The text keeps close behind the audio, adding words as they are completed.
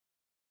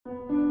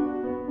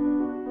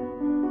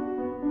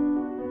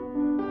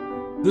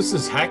This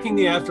is Hacking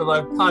the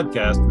Afterlife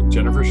podcast with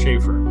Jennifer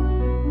Schaefer.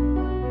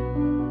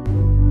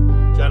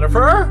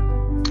 Jennifer?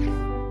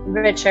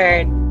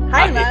 Richard.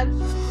 Hi,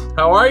 love.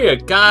 How are you?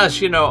 Gosh,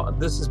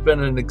 this has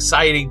been an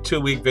exciting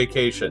 2-week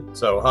vacation.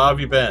 So how have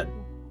you been?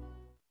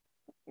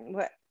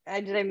 What?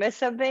 Did I miss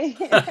something?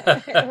 Was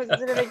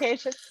it a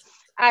vacation?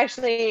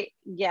 Actually,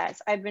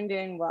 yes, I've been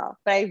doing well,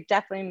 but I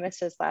definitely missed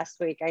this last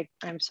week.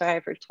 I'm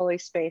sorry for totally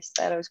spaced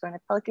that I was going to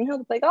Pelican Hill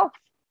to play golf.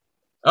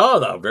 Oh,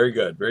 no, very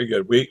good, very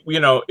good.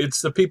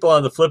 It's the people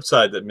on the flip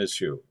side that miss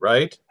you,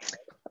 right?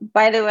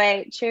 By the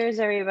way, cheers,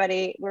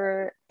 everybody.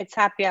 It's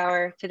happy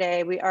hour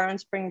today. We are on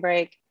spring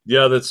break.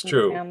 Yeah, that's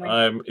true.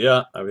 I'm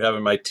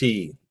having my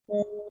tea.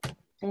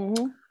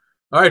 Mm-hmm.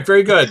 All right,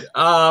 very good.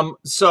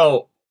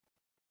 So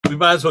we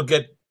might as well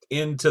get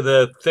into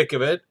the thick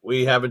of it.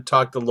 We haven't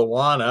talked to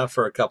Luana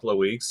for a couple of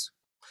weeks.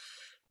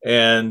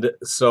 And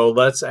so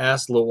let's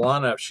ask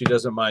Luana if she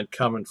doesn't mind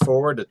coming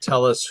forward to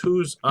tell us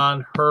who's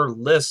on her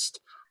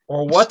list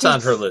or what's on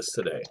her list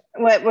today.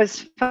 What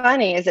was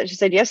funny is that she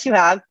said, yes, you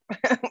have.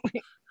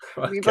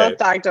 We both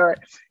talked to her.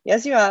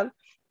 Yes, you have.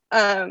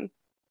 I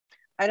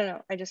don't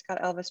know. I just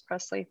got Elvis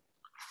Presley.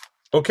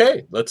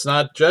 Okay, let's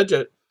not judge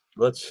it.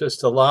 Let's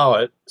just allow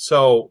it.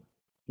 So,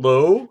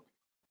 Lou,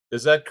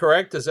 is that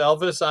correct? Is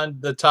Elvis on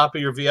the top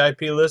of your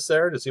VIP list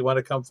there? Does he want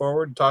to come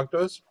forward and talk to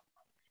us?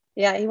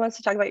 Yeah, he wants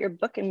to talk about your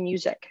book and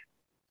music.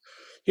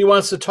 He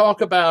wants to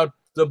talk about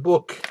the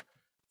book,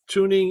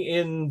 Tuning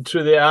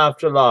Into the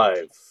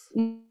Afterlife.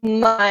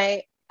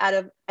 And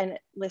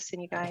listen,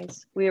 you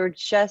guys, we were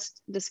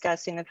just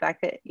discussing the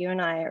fact that you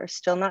and I are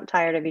still not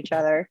tired of each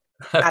other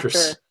after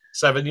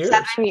 7 years.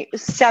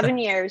 7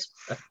 years.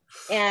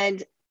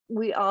 And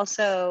we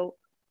also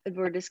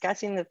were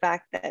discussing the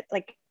fact that,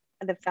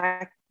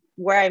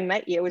 where I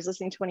met you was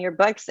listening to one of your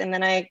books, and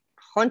then I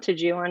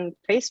haunted you on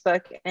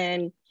Facebook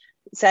and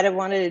said I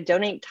wanted to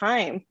donate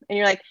time, and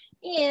you're like,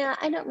 yeah,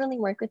 I don't really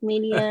work with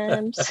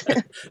mediums.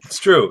 It's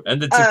true,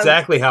 and it's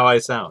exactly how I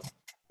sound.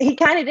 He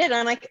kind of did.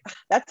 I'm like,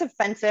 that's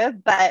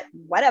offensive, but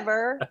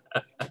whatever.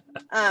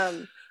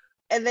 And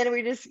then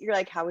you're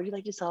like, how would you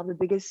like to solve the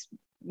biggest,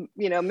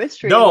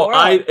 mystery? No,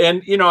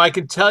 I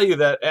can tell you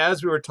that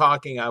as we were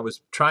talking, I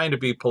was trying to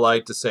be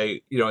polite to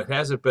say, it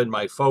hasn't been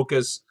my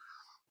focus.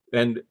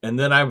 And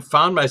then I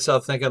found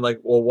myself thinking like,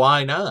 well,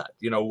 why not?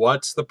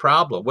 What's the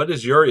problem? What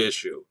is your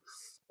issue?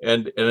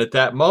 And at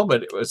that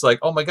moment, it was like,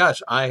 oh my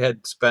gosh, I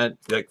had spent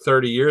like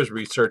 30 years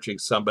researching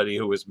somebody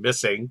who was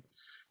missing.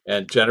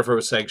 And Jennifer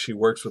was saying she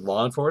works with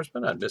law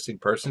enforcement on missing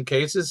person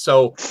cases.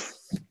 So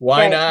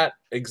why not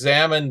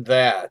examine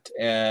that?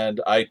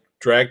 And I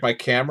dragged my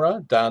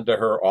camera down to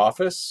her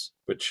office,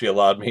 which she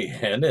allowed me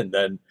in, and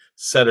then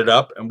set it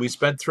up. And we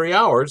spent 3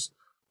 hours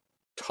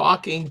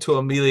talking to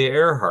Amelia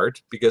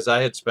Earhart because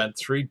I had spent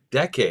 3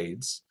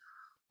 decades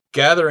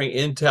gathering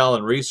intel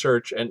and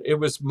research. And it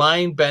was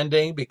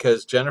mind-bending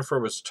because Jennifer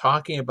was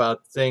talking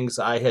about things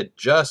I had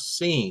just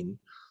seen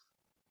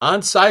on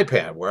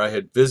Saipan, where I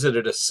had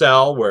visited a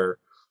cell where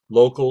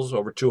locals,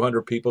 over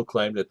 200 people,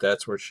 claimed that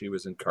that's where she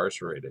was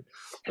incarcerated.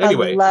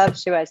 Anyway. I love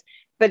she was.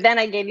 But then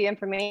I gave you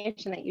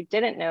information that you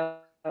didn't know.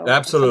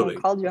 Absolutely.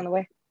 Someone called you on the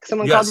way.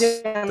 Someone called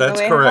you on the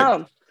way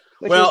home.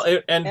 Well,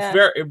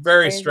 very,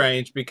 very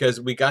strange because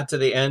we got to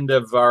the end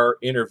of our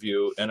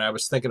interview and I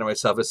was thinking to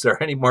myself, is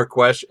there any more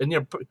questions?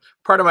 And,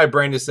 part of my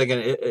brain is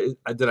thinking,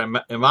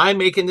 am I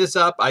making this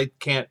up? I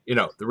can't,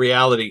 the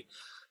reality.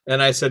 And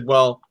I said,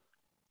 well,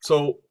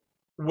 so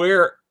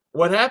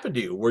what happened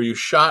to you? Were you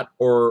shot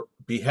or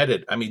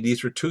beheaded? I mean,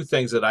 these were 2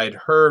 things that I had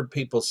heard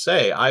people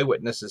say.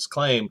 Eyewitnesses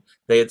claim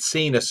they had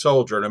seen a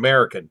soldier, an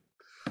American.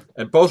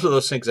 And both of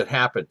those things had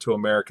happened to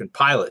American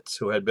pilots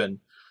who had been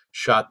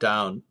shot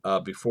down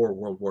before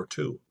World War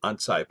II on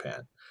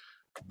Saipan.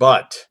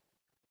 But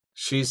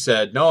she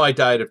said, no, I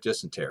died of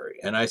dysentery.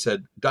 And I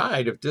said,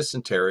 died of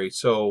dysentery?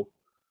 So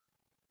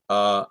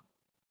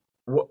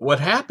what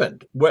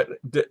happened? What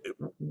did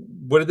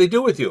they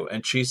do with you?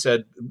 And she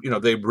said,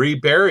 they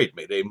reburied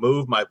me. They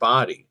moved my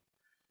body.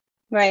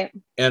 Right.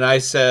 And I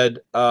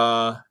said,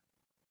 and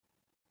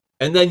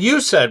then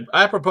you said,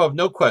 apropos of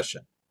no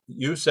question,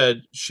 you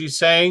said, she's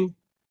saying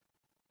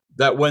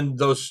that when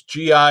those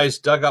GIs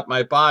dug up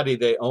my body,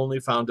 they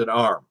only found an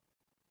arm.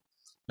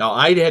 Now,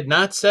 I had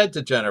not said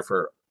to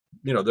Jennifer,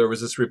 there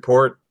was this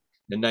report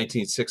in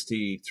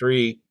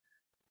 1963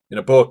 in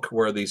a book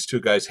where these 2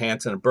 guys,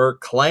 Hansen and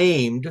Burke,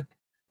 claimed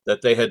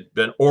that they had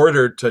been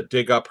ordered to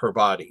dig up her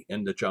body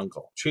in the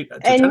jungle.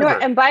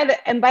 And by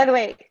the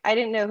way, I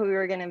didn't know who we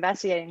were going to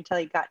investigate until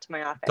he got to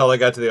my office. Until I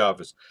got to the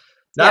office.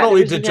 Not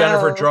only did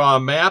Jennifer draw a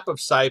map of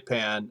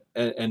Saipan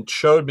and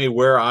showed me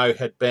where I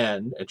had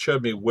been and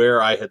showed me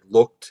where I had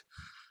looked.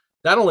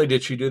 Not only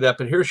did she do that,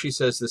 but here she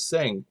says this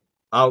thing,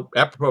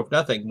 apropos of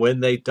nothing, when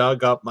they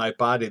dug up my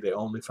body, they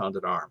only found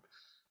an arm.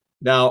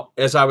 Now,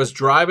 as I was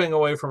driving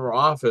away from her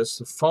office,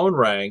 the phone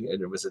rang,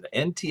 and it was an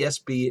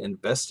NTSB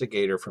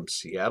investigator from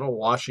Seattle,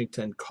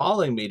 Washington,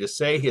 calling me to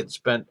say he had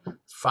spent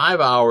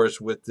 5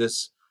 hours with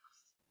this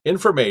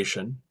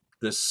information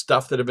this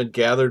stuff that had been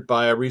gathered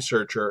by a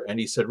researcher. And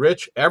he said,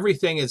 Rich,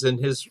 everything is in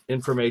his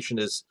information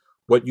is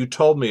what you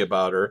told me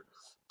about her.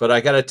 But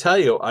I got to tell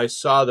you, I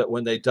saw that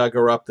when they dug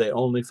her up, they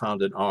only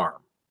found an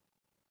arm.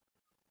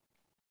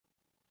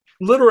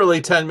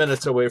 Literally 10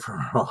 minutes away from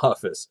her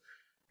office.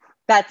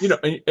 That's, you know,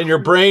 and your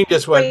brain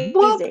just went,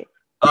 whoop. crazy.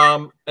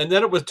 And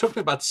then took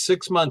me about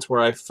 6 months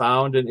where I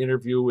found an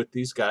interview with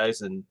these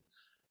guys in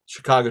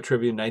Chicago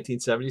Tribune,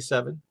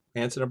 1977,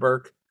 Hansen and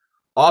Burke.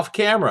 Off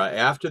camera,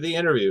 after the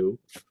interview,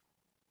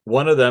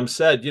 one of them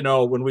said, you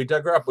know, when we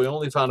dug her up, we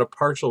only found a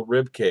partial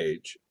rib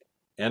cage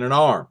and an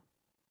arm.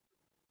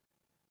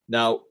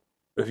 Now,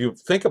 if you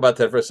think about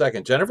that for a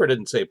second, Jennifer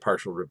didn't say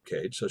partial rib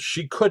cage, so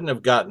she couldn't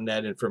have gotten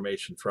that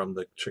information from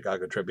the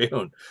Chicago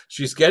Tribune.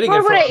 She's getting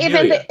it from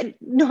Amelia.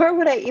 Nor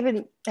would I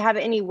even have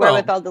any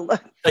wherewithal to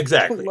look.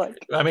 Exactly. To look.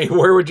 I mean,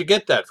 where would you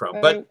get that from?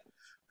 Right.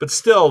 But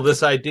still,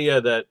 this idea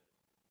that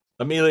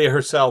Amelia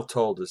herself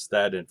told us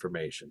that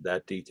information,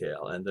 that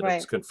detail, and that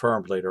it's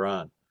confirmed later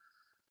on.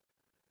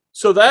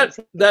 So that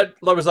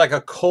was like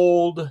a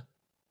cold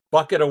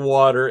bucket of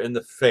water in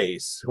the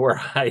face, where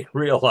I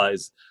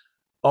realized,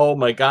 oh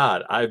my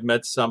God, I've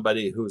met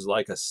somebody who's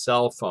like a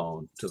cell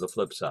phone to the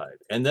flip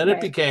side. And then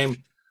it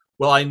became,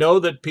 well, I know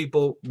that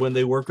people, when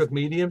they work with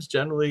mediums,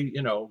 generally,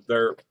 you know,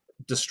 they're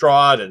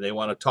distraught and they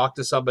want to talk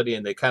to somebody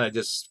and they kind of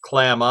just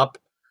clam up.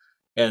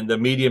 And the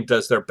medium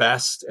does their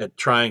best at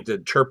trying to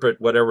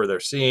interpret whatever they're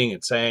seeing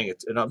and saying.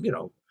 It's, you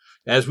know,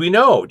 as we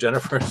know,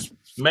 Jennifer,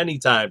 many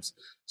times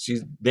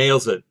she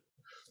nails it.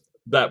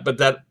 But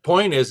that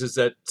point is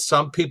that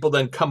some people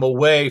then come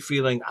away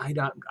feeling,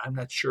 I'm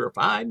not sure if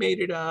I made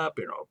it up,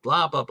 you know,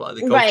 blah blah blah.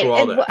 They go through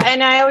all that.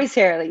 And I always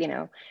hear, you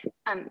know,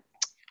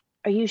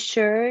 are you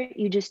sure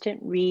you just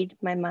didn't read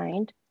my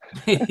mind?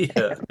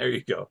 Yeah, there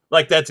you go.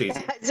 Like, that's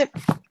easy.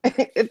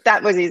 if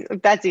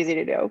that's easy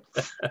to do.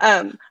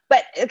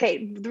 But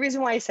okay, the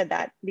reason why I said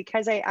that,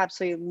 because I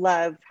absolutely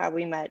love how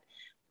we met.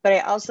 But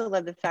I also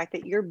love the fact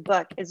that your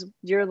book is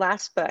your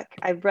last book.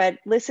 I've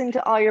listened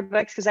to all your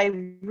books because I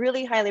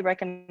really highly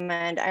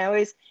recommend. I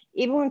always,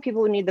 even when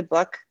people need the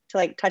book to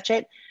like touch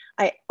it,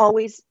 I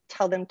always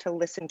tell them to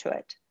listen to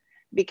it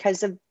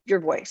because of your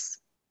voice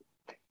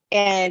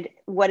and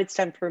what it's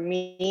done for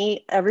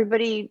me.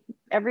 Everybody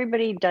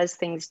does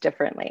things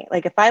differently.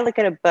 Like if I look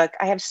at a book,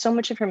 I have so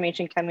much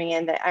information coming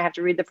in that I have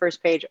to read the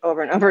first page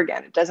over and over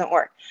again. It doesn't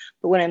work.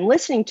 But when I'm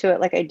listening to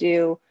it, like I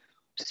do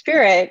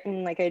Spirit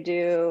and like I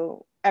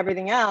do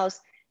everything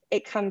else,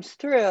 it comes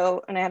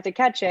through and I have to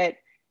catch it,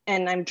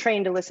 and I'm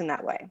trained to listen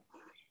that way.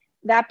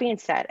 That being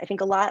said, I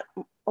think a lot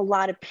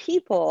of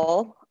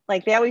people,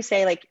 like they always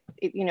say, like,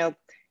 you know,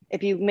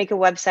 if you make a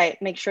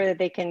website, make sure that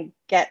they can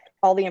get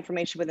all the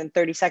information within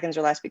 30 seconds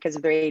or less because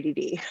of their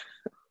ADD.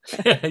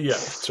 Yeah,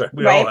 that's right.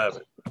 We all have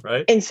it,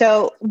 right? And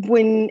so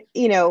when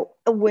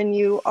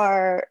you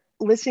are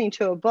listening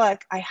to a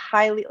book,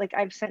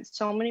 I've sent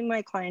so many of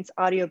my clients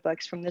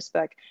audiobooks from this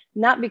book,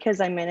 not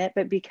because I'm in it,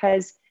 but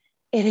because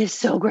it is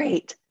so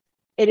great.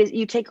 It is,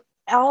 you take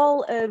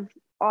all of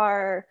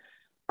our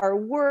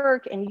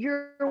work and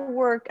your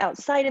work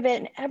outside of it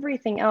and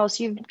everything else.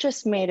 You've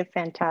just made a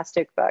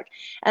fantastic book.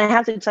 And I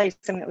have to tell you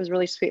something that was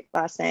really sweet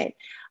last night.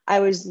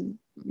 I was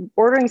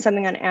ordering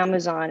something on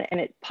Amazon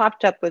and it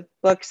popped up with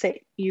books that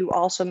you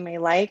also may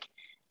like.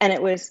 And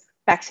it was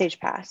Backstage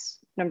Pass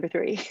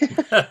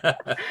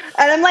 #3.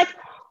 And I'm like,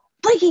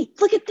 Blakey,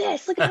 look at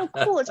this. Look at how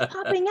cool it's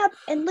popping up.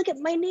 And look at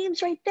my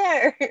name's right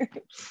there.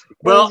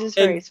 Well, just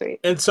very sweet.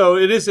 And so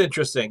it is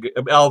interesting.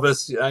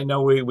 Elvis, I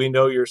know we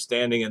know you're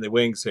standing in the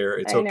wings here.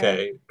 It's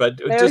okay.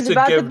 But it was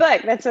about the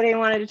book. That's what I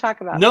wanted to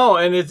talk about. No,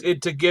 and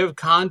it to give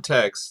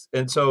context.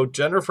 And so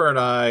Jennifer and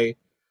I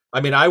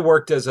mean, I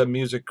worked as a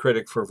music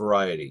critic for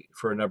Variety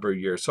for a number of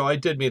years. So I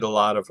did meet a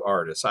lot of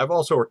artists. I've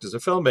also worked as a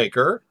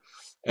filmmaker,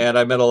 and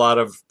I met a lot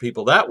of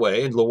people that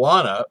way. And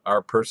Luana,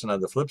 our person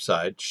on the flip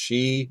side,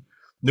 she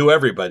knew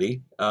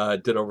everybody,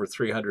 did over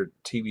 300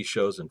 TV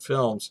shows and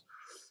films.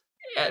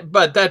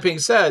 But that being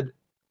said,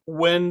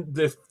 when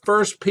the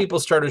first people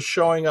started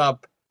showing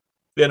up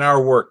in our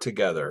work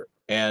together,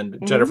 and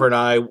Jennifer and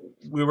I,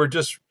 we were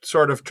just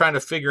sort of trying to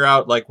figure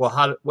out, like,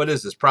 well, what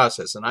is this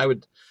process? And I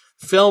would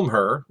film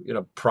her, you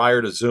know,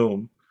 prior to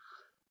Zoom,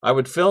 I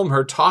would film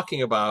her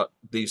talking about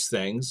these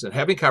things and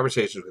having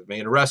conversations with me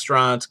in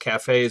restaurants,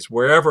 cafes,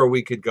 wherever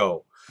we could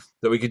go,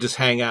 that we could just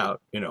hang out,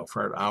 you know,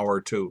 for an hour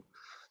or two.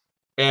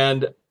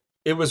 And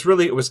it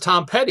was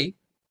Tom Petty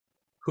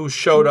who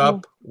showed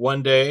up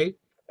one day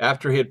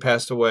after he had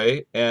passed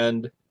away.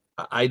 And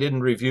I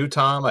didn't review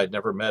Tom. I'd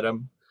never met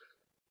him.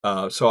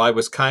 So I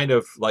was kind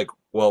of like,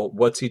 well,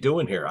 what's he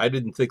doing here? I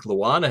didn't think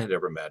Luana had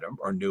ever met him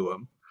or knew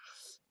him.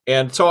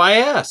 And so I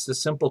asked a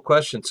simple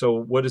question. So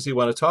what does he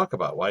want to talk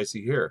about? Why is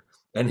he here?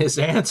 And his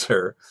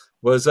answer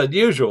was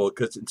unusual,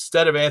 because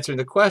instead of answering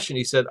the question,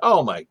 he said,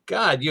 oh my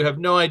God, you have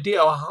no idea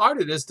how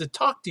hard it is to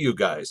talk to you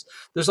guys.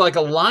 There's like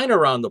a line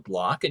around the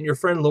block, and your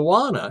friend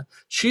Luana,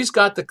 she's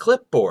got the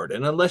clipboard.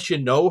 And unless you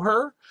know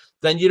her,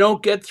 then you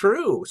don't get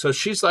through. So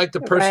she's like the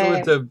person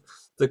with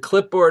the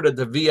clipboard at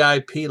the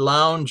VIP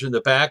lounge in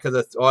the back of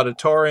the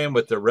auditorium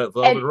with the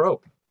velvet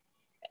rope.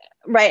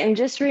 Right. And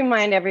just to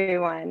remind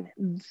everyone,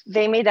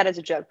 they made that as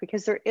a joke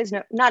because there is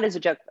no, not as a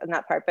joke on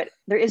that part, but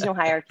there is no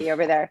hierarchy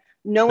over there.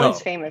 No one's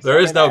No, famous there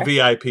over is no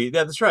there. VIP.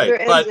 Yeah, that's right.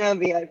 There is But no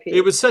it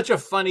VIP. was such a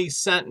funny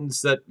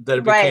sentence that it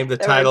Right. became the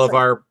There title was of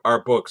like,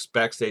 our books,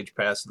 Backstage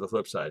Pass to the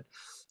Flip Side.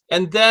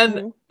 And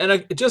then,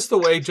 mhm. just the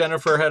way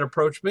Jennifer had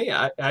approached me,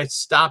 I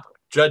stopped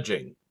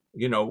judging.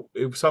 You know,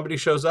 if somebody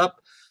shows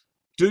up,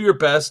 do your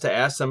best to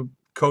ask them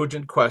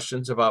cogent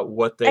questions about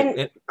what they.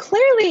 And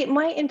clearly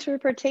my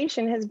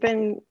interpretation has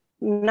been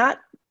not,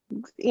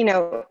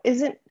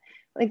 isn't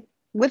like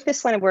with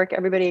this line of work,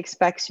 everybody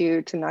expects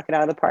you to knock it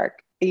out of the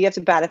park. You have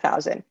to bat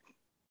 1,000.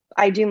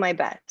 I do my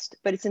best,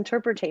 but it's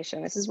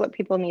interpretation. This is what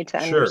people need to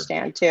Sure,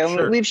 understand too. And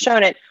sure. we've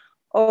shown it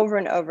over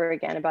and over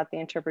again about the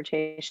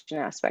interpretation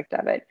aspect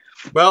of it.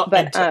 Well,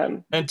 But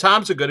and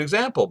Tom's a good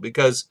example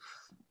because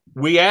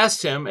we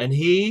asked him, and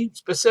he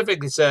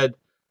specifically said,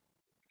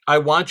 I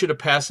want you to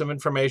pass some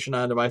information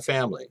on to my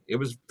family. It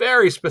was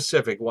very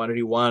specific what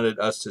he wanted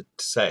us to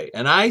say.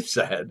 And I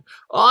said,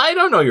 oh, I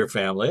don't know your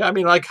family. I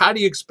mean, like, how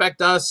do you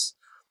expect us?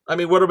 I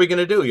mean, what are we going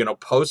to do? You know,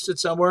 post it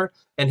somewhere?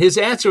 And his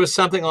answer was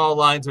something along the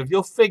lines of,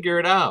 you'll figure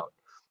it out.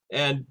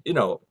 And, you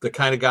know, the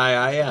kind of guy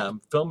I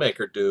am,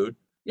 filmmaker dude,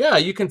 yeah,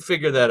 you can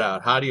figure that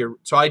out. How do you?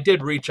 So I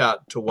did reach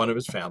out to one of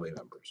his family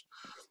members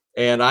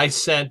and I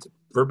sent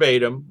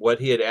verbatim what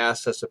he had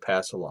asked us to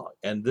pass along.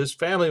 And this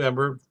family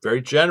member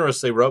very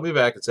generously wrote me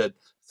back and said,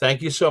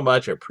 thank you so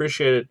much. I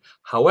appreciate it.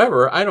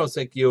 However, I don't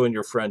think you and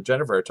your friend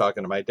Jennifer are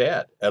talking to my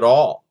dad at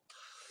all.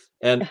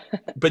 And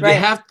but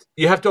right.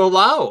 you have to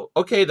allow,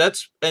 okay,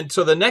 that's and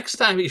so the next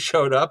time he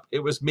showed up, it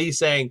was me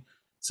saying,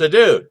 so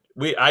dude,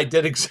 I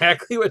did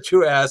exactly what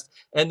you asked,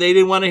 and they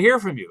didn't want to hear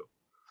from you.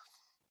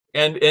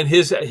 And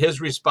his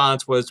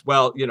response was,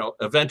 well, you know,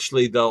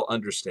 eventually they'll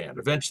understand,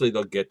 eventually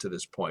they'll get to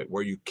this point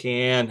where you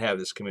can have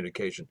this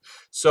communication.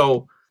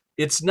 So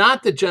it's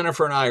not that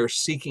Jennifer and I are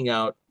seeking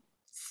out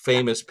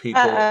famous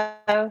people.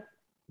 Uh-oh.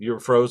 You're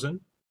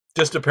frozen,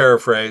 just to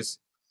paraphrase,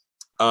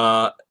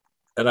 uh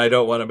and I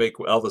don't want to make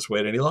Elvis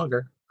wait any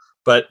longer,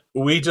 but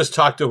we just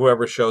talk to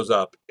whoever shows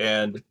up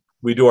and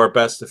we do our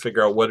best to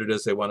figure out what it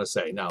is they want to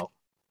say. Now,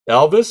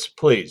 Elvis,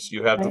 please,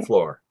 you have the Right.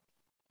 floor.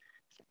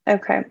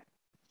 Okay.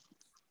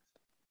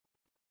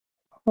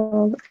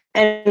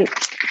 And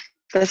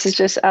this is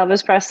just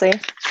Elvis Presley,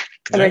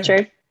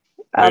 Richard,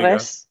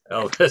 Elvis.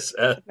 Elvis.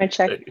 My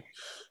check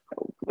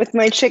with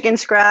my chicken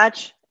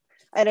scratch.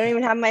 I don't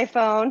even have my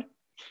phone.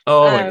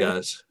 Oh my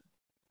gosh.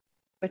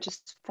 Which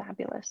is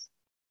fabulous.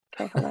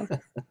 Okay, hold on.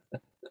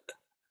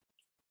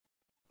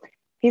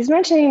 He's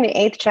mentioning the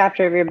 8th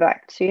chapter of your book.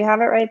 So you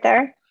have it right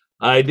there?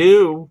 I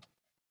do.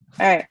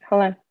 All right,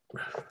 hold on.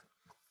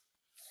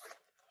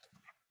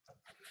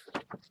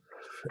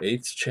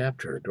 8th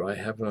chapter. Do I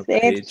have a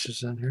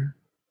pages on here?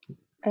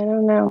 I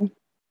don't know.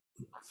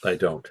 I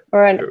don't.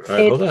 Or an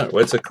right, hold on.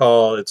 What's it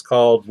called? It's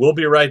called We'll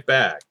Be Right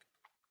Back.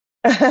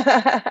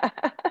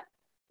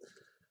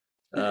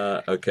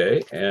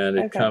 Okay, and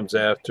it comes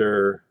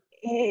after.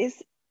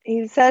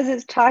 He says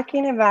it's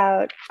talking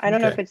about, I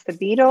don't know if it's the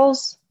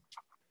Beatles.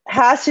 It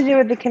has to do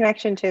with the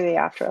connection to the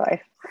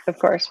afterlife, of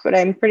course, but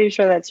I'm pretty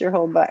sure that's your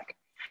whole book.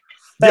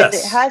 But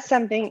yes. It has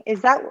something.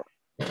 Is there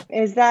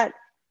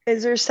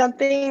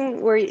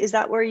something where, is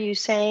that where you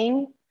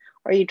sang,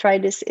 or you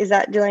tried to, is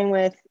that dealing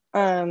with,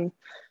 well,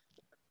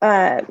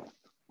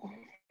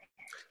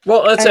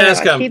 let's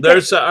ask him.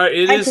 There's,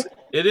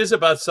 it is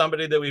about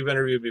somebody that we've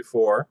interviewed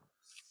before.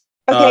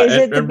 Okay, is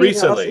it the Beatles?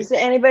 Recently. Is it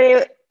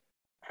anybody?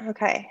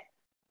 Okay,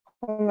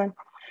 hold on,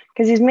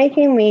 because he's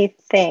making me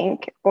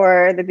think,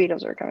 or the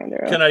Beatles are coming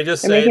through. Can I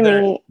just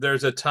say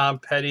there's a Tom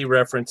Petty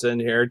reference in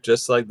here,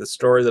 just like the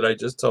story that I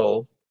just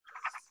told.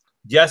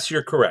 Yes,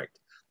 you're correct.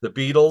 The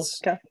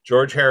Beatles,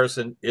 George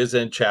Harrison, is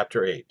in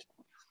chapter 8.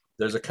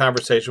 There's a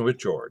conversation with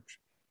George.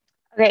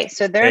 Okay,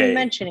 so they're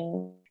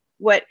mentioning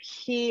what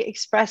he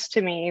expressed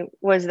to me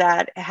was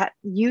that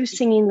you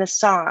singing the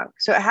song.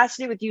 So it has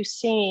to do with you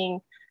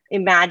singing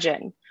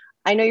Imagine.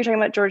 I know you're talking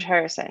about George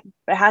Harrison,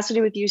 but it has to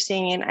do with you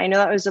singing. I know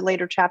that was a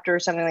later chapter or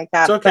something like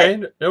that. It's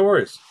okay, no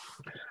worries.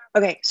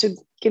 Okay, so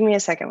give me a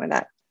second with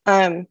that.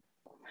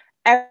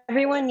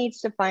 Everyone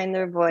needs to find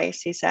their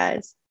voice, he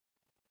says.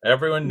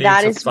 Everyone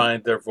needs to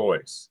find their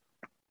voice.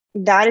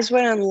 That is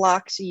what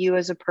unlocks you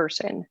as a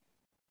person,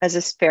 as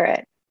a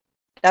spirit.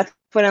 That's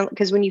what,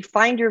 because when you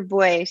find your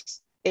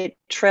voice, it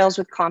trails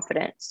with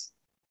confidence.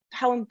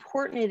 How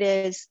important it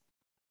is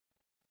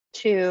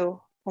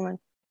to,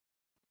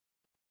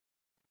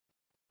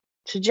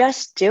 to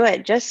just do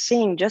it, just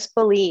sing, just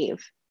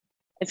believe.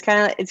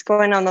 It's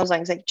going on those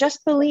lines, like,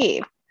 just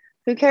believe.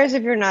 Who cares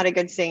if you're not a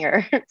good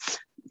singer?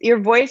 Your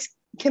voice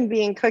can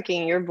be in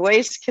cooking. Your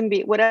voice can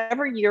be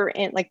whatever you're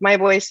in. Like, my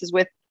voice is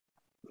with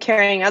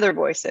carrying other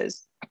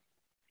voices.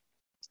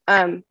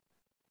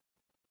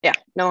 Yeah,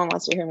 no one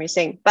wants to hear me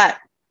sing, but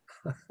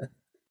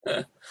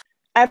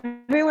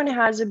everyone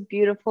has a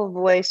beautiful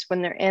voice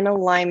when they're in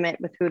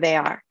alignment with who they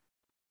are.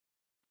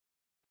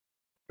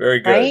 Very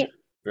good. Right?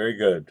 Very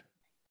good.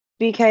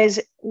 Because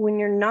when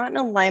you're not in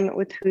alignment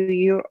with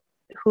who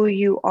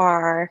you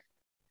are,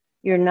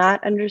 You're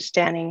not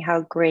understanding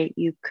how great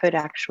you could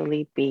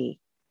actually be.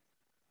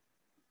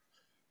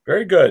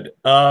 Very good.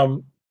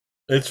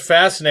 It's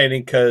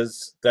fascinating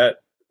because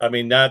I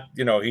mean, not,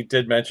 he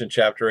did mention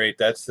chapter 8.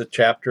 That's the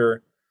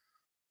chapter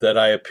that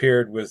I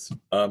appeared with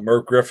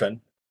Merv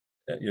Griffin.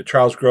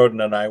 Charles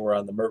Grodin and I were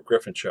on the Merv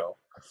Griffin show.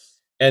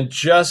 And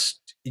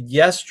just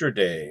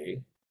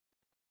yesterday,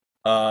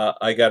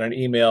 I got an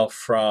email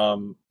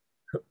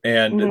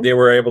and they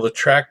were able to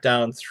track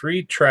down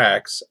 3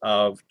 tracks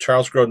of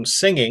Charles Grodin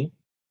singing,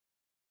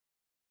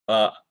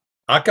 a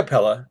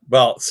cappella,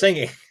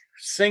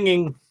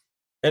 singing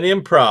an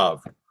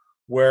improv,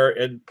 where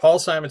in Paul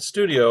Simon's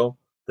studio,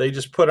 they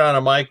just put on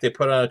a mic, they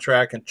put on a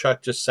track, and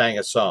Chuck just sang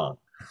a song.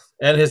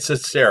 And it's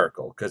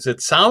hysterical because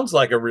it sounds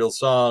like a real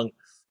song,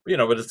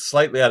 but it's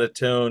slightly out of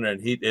tune,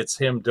 and it's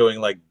him doing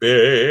like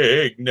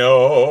big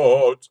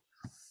notes.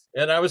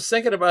 And I was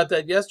thinking about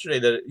that yesterday,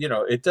 that,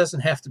 it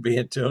doesn't have to be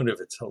in tune if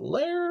it's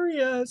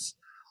hilarious.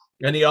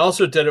 And he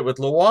also did it with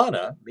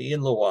Luana. Me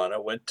and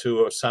Luana went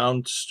to a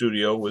sound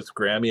studio with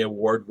Grammy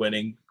Award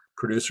winning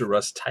producer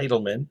Russ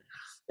Titleman,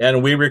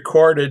 and we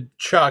recorded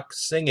Chuck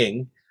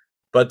singing.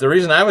 But the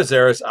reason I was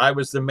there is I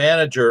was the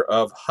manager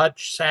of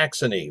Hutch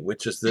Saxony,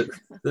 which is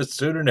the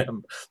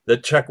pseudonym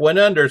that Chuck went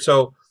under.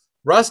 So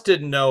Russ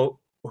didn't know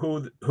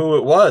who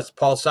it was.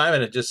 Paul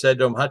Simon had just said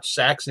to him, Hutch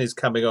Saxony's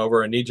coming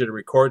over, I need you to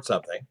record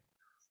something.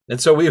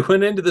 And so we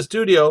went into the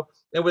studio,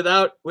 and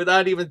without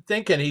even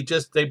thinking,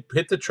 they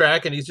hit the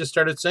track and he just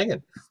started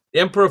singing,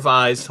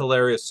 improvised,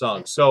 hilarious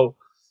songs. So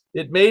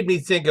it made me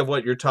think of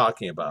what you're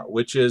talking about,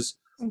 which is,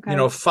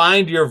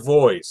 find your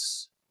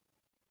voice.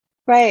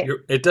 Right.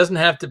 It doesn't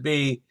have to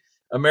be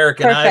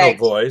American Idol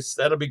voice.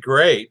 That'll be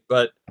great,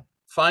 but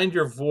find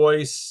your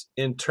voice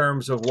in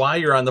terms of why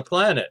you're on the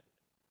planet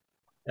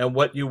and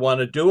what you want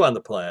to do on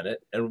the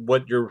planet and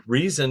what your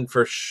reason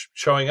for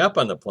showing up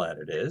on the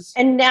planet is.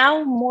 And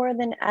now more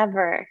than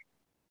ever,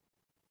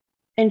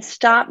 and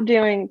stop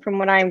doing, from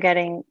what I'm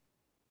getting,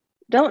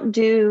 don't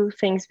do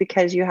things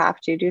because you have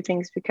to, do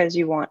things because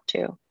you want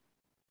to.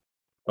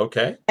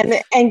 Okay.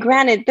 And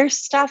granted, there's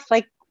stuff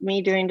like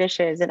me doing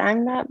dishes that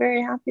I'm not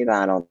very happy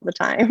about all the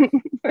time.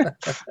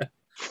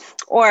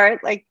 Or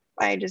like,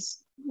 I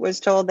just was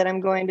told that I'm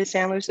going to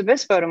San Luis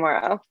Obispo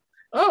tomorrow.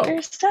 Oh.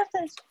 There's stuff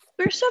that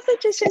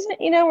just isn't,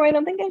 where I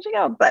don't think I should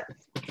go. But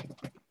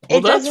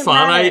well, that's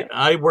fun.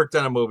 I worked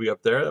on a movie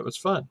up there. That was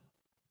fun.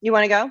 You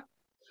want to go?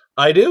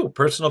 I do.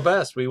 Personal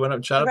best. We went up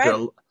and shot up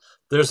there.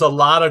 There's a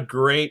lot of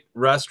great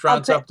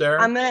restaurants up there.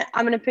 I'm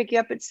gonna pick you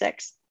up at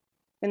 6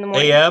 in the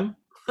morning. A.M.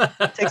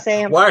 6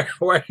 a.m. Why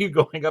are you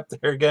going up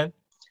there again?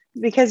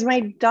 Because my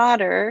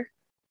daughter,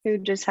 who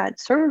just had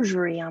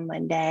surgery on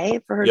Monday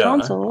for her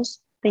tonsils,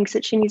 thinks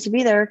that she needs to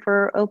be there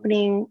for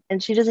opening,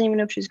 and she doesn't even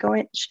know if she's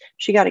going.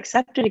 She got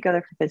accepted to go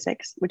there for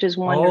physics, which is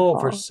wonderful. Oh,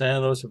 for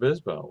San Luis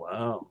Obispo.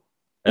 Wow.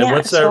 And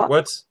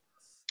what's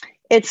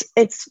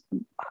it's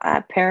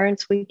a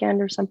parents'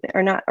 weekend or something,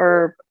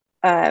 or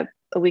a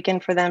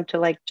weekend for them to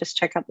like just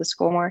check out the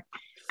school more.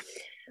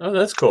 Oh,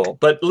 that's cool.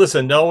 But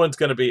listen, no one's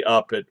going to be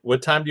up at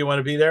what time do you want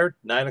to be there?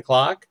 9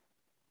 o'clock?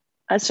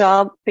 So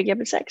I'll pick you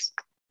up at 6.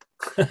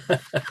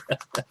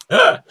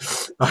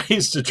 I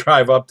used to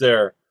drive up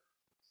there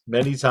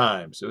many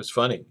times. It was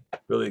funny.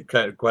 Really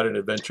quite an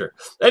adventure.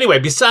 Anyway,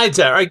 besides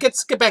that, all right,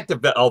 let's get back to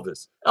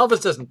Elvis.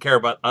 Elvis doesn't care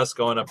about us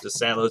going up to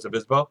San Luis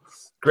Obispo.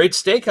 Great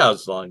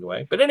steakhouse along the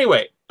way. But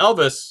anyway,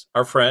 Elvis,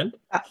 our friend,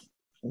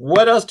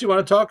 what else do you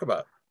want to talk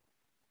about?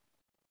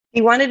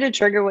 He wanted to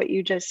trigger what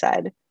you just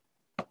said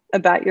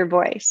about your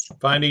voice.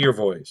 Finding your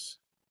voice.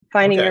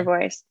 Finding your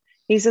voice.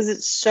 He says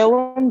it's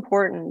so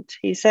important.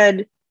 He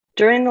said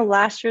during the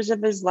last years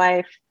of his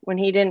life, when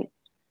he didn't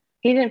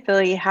feel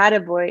he had a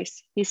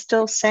voice, he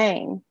still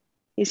sang.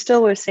 He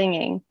still was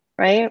singing,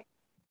 right?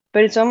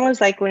 But it's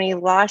almost like when he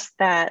lost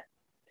that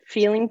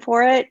feeling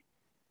for it,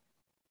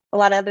 a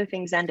lot of other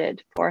things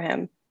ended for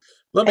him.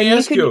 Let me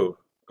ask you.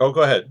 Oh,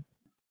 go ahead.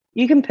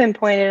 You can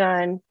pinpoint it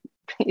on,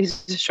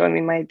 he's just showing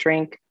me my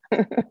drink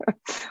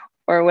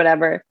or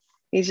whatever.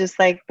 He's just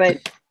like,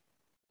 but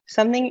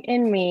something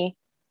in me,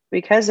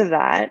 because of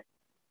that,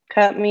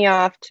 cut me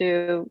off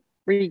to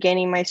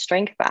regaining my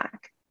strength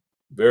back.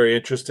 Very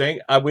interesting.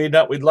 We'd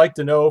like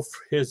to know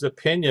his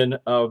opinion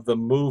of the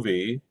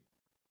movie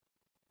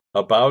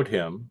about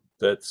him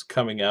that's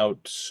coming out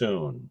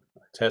soon.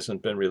 It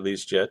hasn't been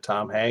released yet.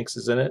 Tom Hanks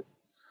is in it.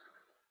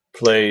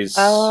 Plays.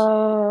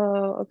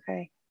 Oh,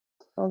 okay.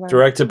 Hold on.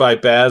 Directed by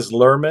Baz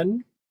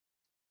Luhrmann.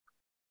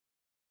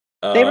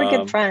 They were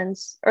good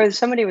friends, or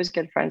somebody was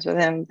good friends with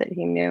him that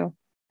he knew.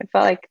 I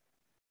felt like.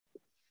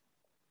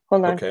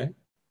 Hold on. Okay.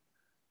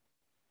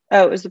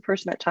 Oh, it was the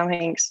person that Tom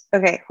Hanks.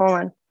 Okay, hold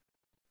on.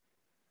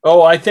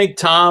 Oh, I think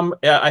Tom.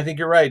 Yeah, I think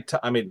you're right.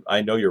 I mean,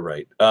 I know you're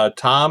right.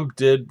 Tom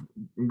did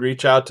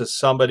reach out to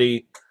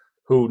somebody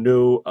who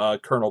knew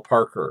Colonel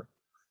Parker,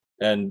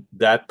 and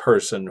that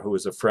person who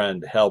was a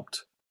friend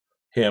helped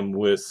him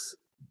with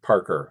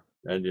Parker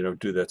and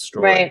do that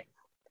story. Right.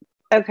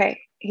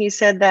 Okay. He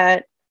said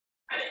that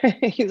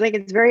he's like,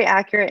 it's very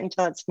accurate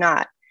until it's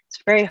not.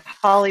 It's very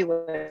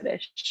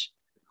Hollywoodish.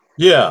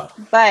 Yeah.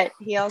 But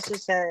he also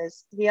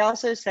says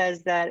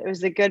that it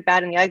was the good,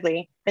 bad, and the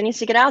ugly that needs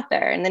to get out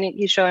there. And then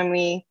he's showing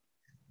me,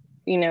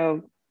 you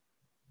know,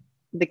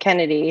 the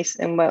Kennedys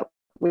and what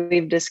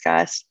we've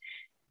discussed.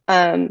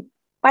 By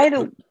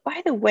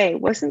the way,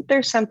 wasn't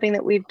there something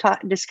that we've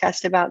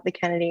discussed about the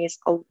Kennedys?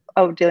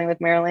 Dealing with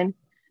Maryland,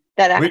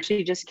 that We,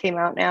 actually just came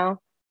out now.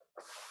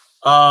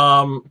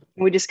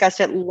 We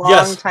discussed it long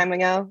yes. time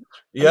ago.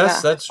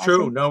 Yes, that's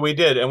true. No, we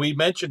did. And we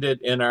mentioned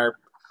it in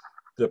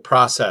the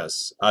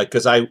process,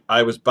 because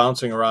I was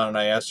bouncing around and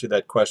I asked you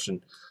that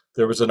question.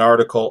 There was an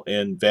article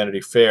in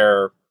Vanity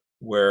Fair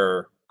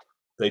where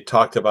they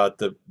talked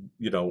about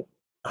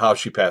how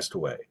she passed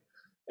away.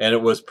 And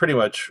it was pretty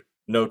much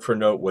note for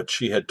note what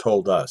she had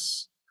told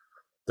us,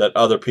 that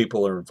other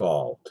people are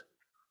involved.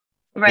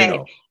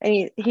 Right.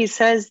 And he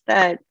says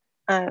that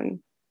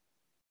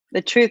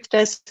the truth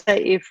does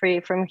set you free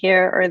from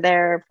here or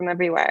there, from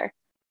everywhere.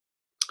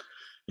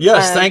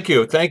 Yes, thank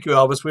you,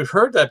 Elvis. We've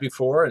heard that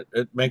before.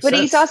 It makes sense. But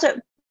he's also,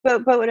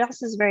 but what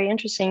else is very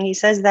interesting? He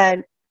says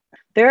that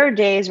there are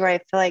days where I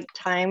feel like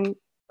time.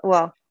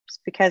 Well, it's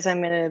because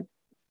I'm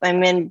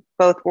in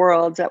both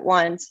worlds at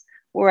once,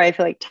 where I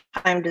feel like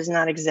time does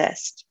not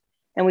exist.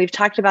 And we've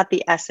talked about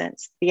the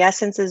essence. The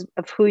essence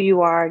of who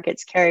you are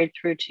gets carried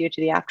through to you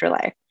to the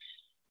afterlife.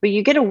 But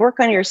you get to work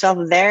on yourself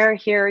there,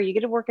 here. You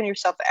get to work on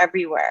yourself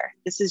everywhere.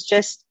 This is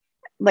just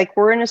like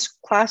we're in a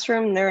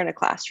classroom, they're in a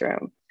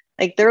classroom.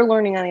 Like they're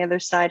learning on the other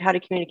side how to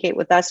communicate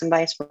with us and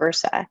vice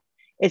versa.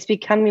 It's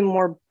becoming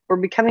more, we're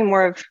becoming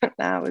more of,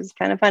 that was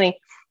kind of funny,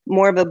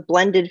 more of a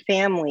blended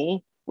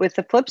family with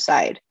the flip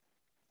side.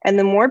 And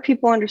the more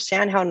people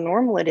understand how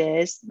normal it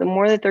is, the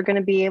more that they're going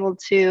to be able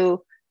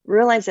to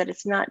realize that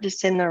it's not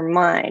just in their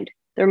mind.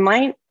 Your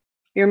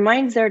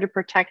mind's there to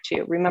protect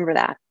you. Remember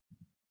that.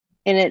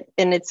 And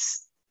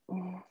it's.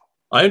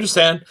 I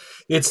understand.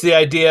 It's the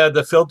idea,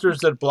 the filters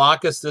that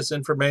block us, this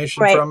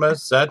information from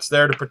us, that's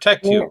there to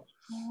protect you.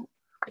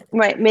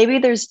 Right. Maybe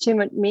there's too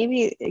much,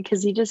 maybe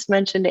because he just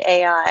mentioned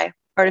AI,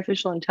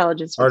 artificial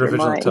intelligence with your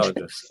mind.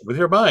 With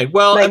your mind.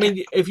 Well, like, I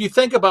mean, if you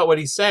think about what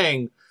he's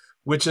saying,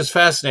 which is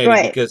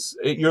fascinating because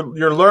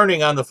you're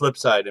learning on the flip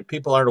side and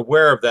people aren't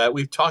aware of that.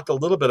 We've talked a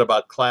little bit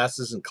about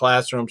classes and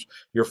classrooms.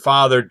 Your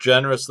father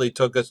generously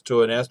took us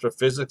to an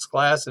astrophysics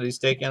class that he's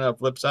taking on the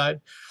flip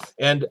side.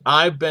 And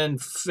I've been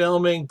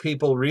filming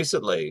people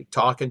recently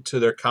talking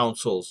to their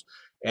councils.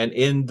 And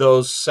in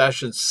those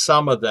sessions,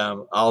 some of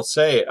them, I'll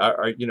say,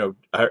 are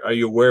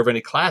you aware of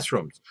any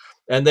classrooms?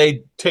 And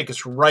they take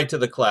us right to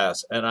the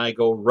class, and I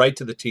go right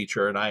to the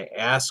teacher, and I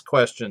ask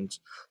questions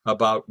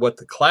about what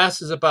the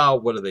class is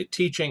about, what are they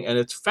teaching, and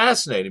it's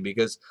fascinating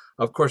because,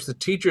 of course, the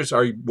teachers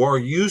are more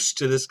used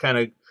to this kind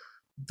of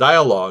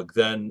dialogue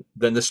than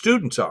the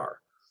students are.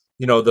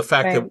 You know, the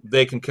fact that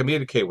they can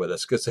communicate with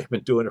us because they've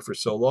been doing it for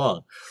so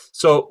long.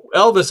 So,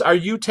 Elvis, are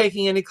you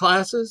taking any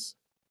classes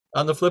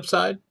on the flip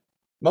side?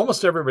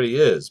 Almost everybody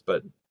is,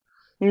 but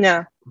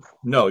no,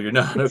 you're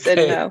not. Okay.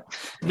 Said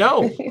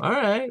no. All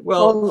right.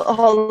 Well,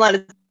 hold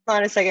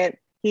on a second.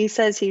 He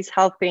says he's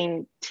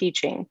helping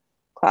teaching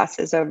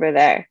classes over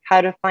there,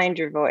 how to find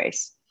your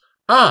voice.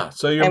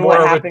 So you're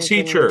more of a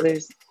teacher.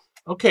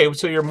 Okay,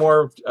 so you're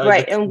more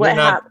right. And what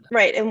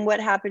and what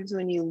happens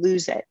when you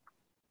lose it?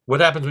 What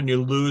happens when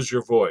you lose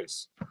your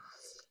voice?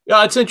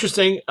 Yeah, it's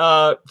interesting.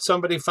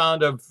 Somebody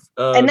found and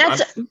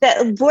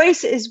that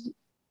voice is.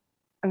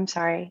 I'm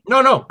sorry.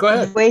 No, go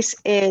ahead. Voice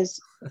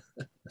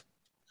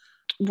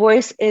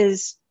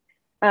is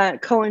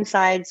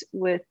coincides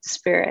with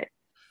spirit.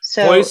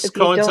 So voice if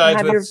you don't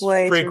have your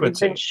voice,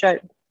 frequency. Or you've been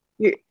shut,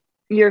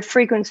 your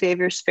frequency of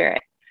your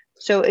spirit.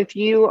 So if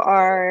you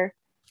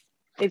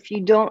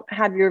don't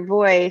have your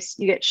voice,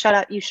 you get shut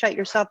out. You shut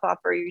yourself off,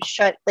 or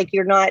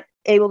you're not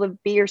able to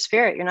be your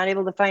spirit. You're not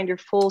able to find your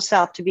full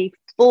self, to be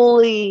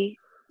fully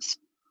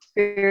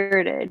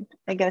spirited,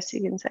 I guess you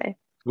can say.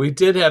 We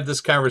did have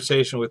this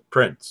conversation with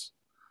Prince.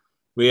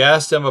 We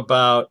asked him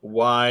about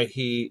why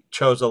he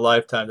chose a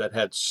lifetime that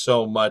had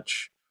so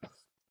much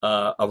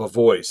of a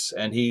voice.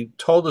 And he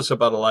told us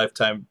about a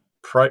lifetime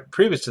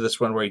previous to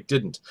this one where he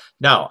didn't.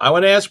 Now, I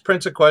want to ask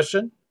Prince a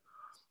question.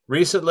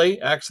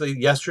 Recently, actually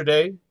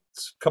yesterday,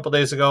 a couple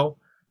days ago,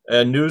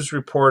 a news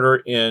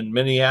reporter in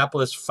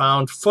Minneapolis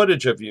found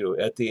footage of you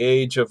at the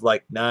age of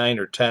like 9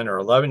 or 10 or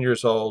 11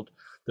 years old.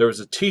 There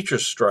was a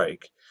teacher's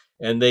strike,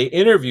 and they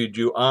interviewed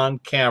you on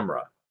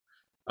camera.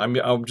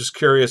 I'm just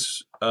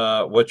curious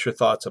what your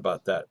thoughts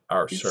about that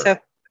are, sir. So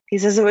he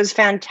says it was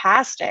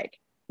fantastic.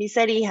 He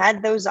said he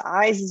had those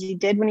eyes as he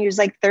did when he was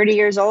like 30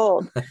 years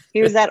old.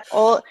 He was that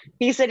old.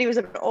 He said he was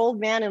an old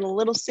man in a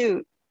little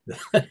suit.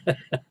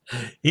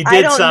 He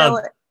did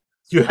sound.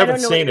 You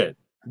haven't seen it.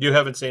 You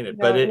haven't seen it,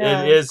 but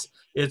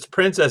it's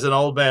Prince as an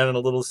old man in a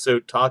little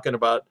suit talking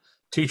about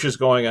teachers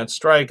going on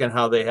strike and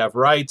how they have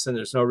rights and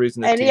there's no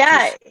reason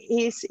to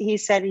he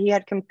said he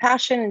had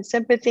compassion and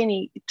sympathy and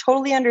he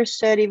totally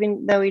understood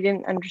even though he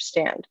didn't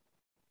understand.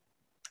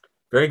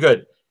 Very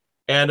good.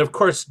 And of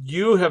course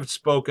you have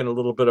spoken a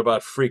little bit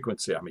about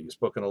frequency. I mean, you've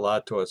spoken a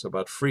lot to us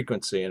about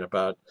frequency and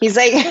about he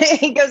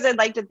goes, I'd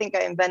like to think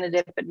I invented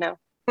it, but no.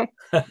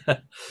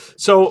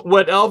 So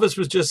what Elvis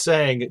was just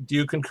saying, do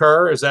you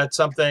concur? Is that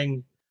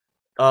something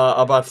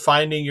about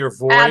finding your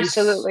voice?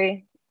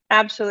 Absolutely.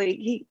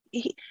 Absolutely.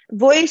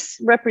 Voice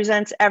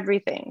represents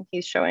everything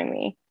he's showing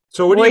me.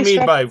 So what do you Voice mean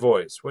rep by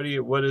voice? What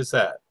is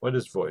that? What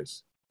is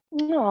voice?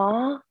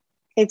 Aw,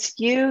 it's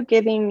you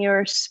giving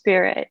your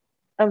spirit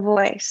a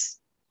voice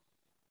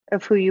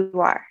of who you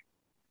are.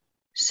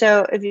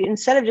 So if you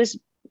instead of just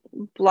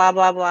blah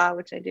blah blah,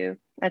 which I do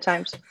at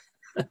times,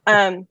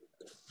 um,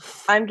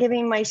 I'm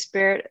giving my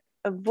spirit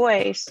a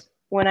voice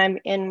when I'm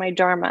in my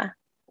dharma,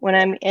 when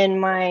I'm in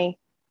my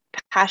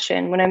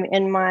passion, when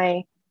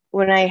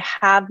I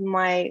have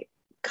my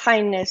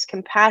kindness,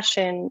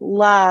 compassion,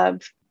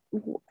 love,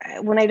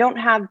 when I don't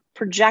have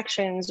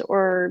projections,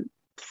 or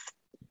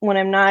when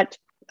I'm not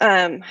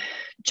um,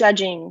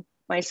 judging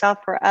myself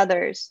or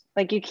others.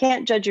 Like, you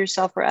can't judge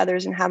yourself or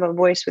others and have a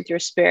voice with your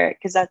spirit,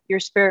 because that your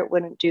spirit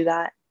wouldn't do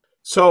that.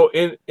 So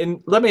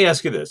in let me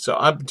ask you this. So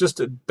I'm just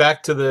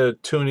back to the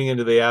tuning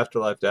into the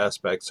afterlife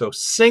aspect. So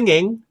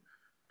singing,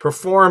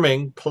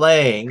 performing,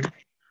 playing,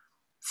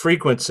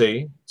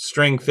 frequency,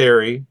 string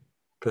theory,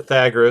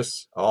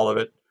 Pythagoras, all of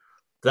it.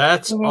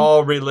 That's Mm-hmm.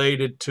 all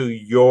related to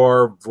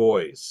your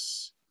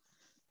voice.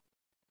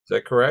 Is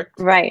that correct?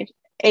 Right.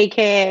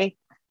 AKA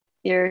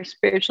your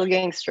spiritual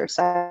gangster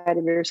side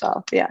of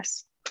yourself.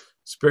 Yes,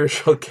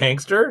 Spiritual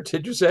gangster,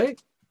 did you say?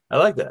 I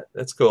like that.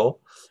 That's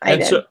cool. I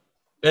And so did.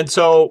 and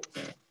so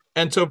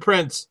and so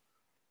Prince,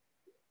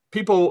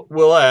 people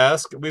will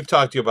ask, we've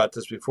talked to you about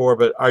this before,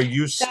 but are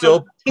you So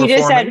still he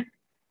just said performing?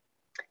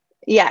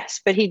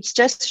 yes, but he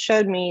just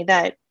showed me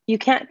that you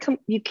can't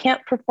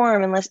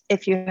perform unless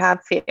if you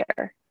have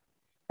fear.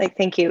 Like,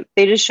 thank you.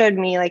 They just showed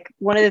me, like,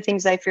 one of the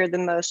things I feared the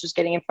most was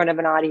getting in front of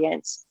an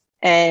audience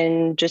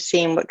and just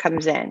seeing what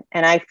comes in.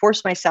 And I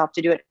forced myself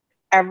to do it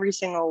every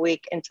single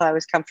week until I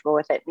was comfortable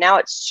with it. Now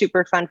it's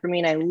super fun for me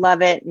and I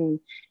love it. And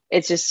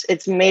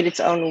it's made its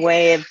own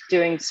way of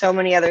doing so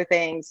many other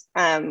things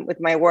with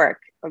my work,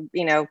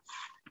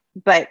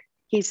 but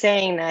he's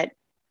saying that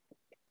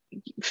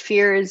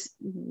fear is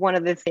one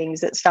of the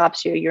things that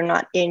stops you. You're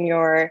not in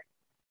your,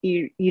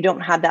 you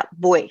don't have that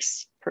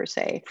voice per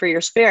se for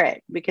your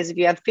spirit, because if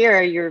you have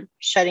fear, you're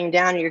shutting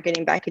down and you're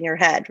getting back in your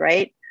head,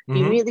 right? You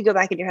Mm-hmm. immediately go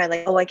back in your head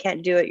like, oh, I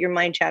can't do it. Your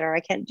mind chatter, I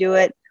can't do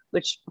it,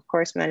 which of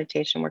course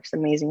meditation works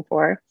amazing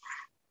for.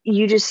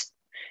 You just,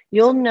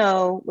 you'll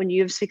know when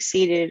you've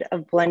succeeded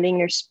of blending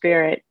your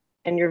spirit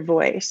and your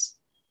voice,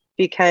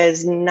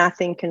 because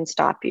nothing can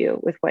stop you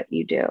with what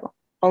you do.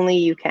 Only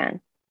you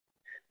can.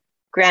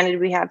 Granted,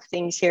 we have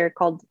things here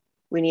called,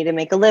 we need to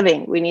make a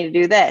living, we need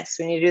to do this,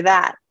 we need to do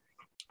that.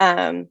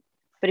 um,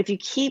 but if you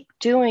keep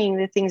doing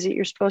the things that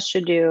you're supposed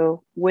to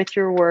do with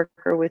your work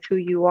or with who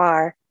you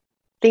are,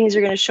 things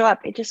are going to show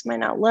up. It just might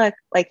not look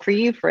like, for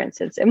you, for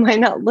instance, it might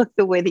not look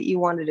the way that you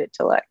wanted it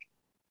to look.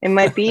 It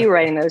might be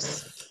writing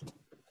those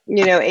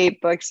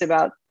 8 books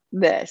about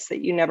this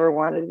that you never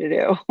wanted to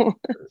do. you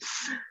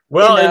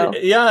Well, and know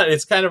yeah,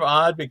 it's kind of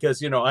odd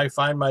because, I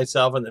find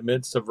myself in the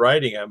midst of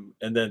writing them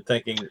and then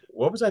thinking,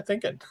 what was I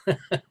thinking?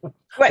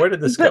 right. Where did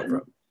this but come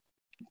from?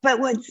 but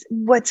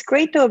what's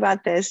great though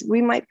about this,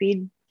 we might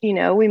be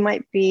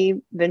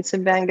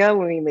Vincent Van Gogh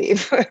when we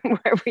leave, where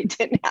we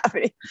didn't have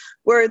it,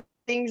 where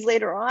things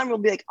later on will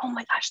be like, oh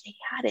my gosh, they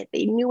had it,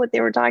 they knew what they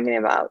were talking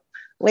about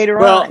later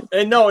Well, on.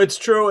 and no, it's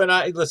true. And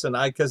I listen,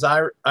 because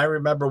I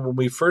remember when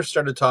we first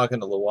started talking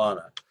to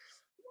Luana,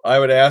 I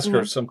would ask her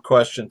Mm-hmm. some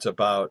questions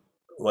about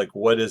like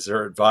what is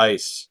her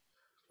advice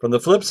from the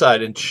flip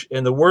side,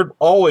 and the word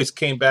always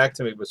came back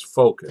to me was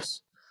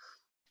focus.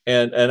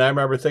 And I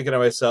remember thinking to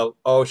myself,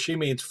 oh, she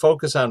means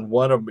focus on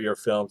one of your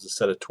films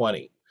instead of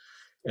 20.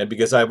 And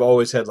because I've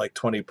always had like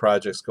 20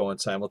 projects going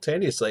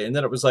simultaneously. And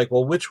then it was like,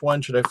 well, which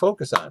one should I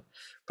focus on?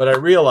 But I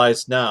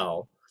realize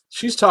now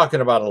she's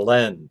talking about a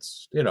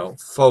lens,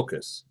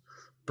 focus.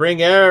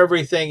 Bring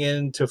everything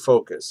into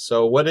focus.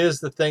 So,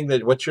 what's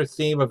your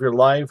theme of your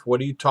life?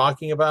 What are you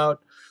talking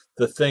about?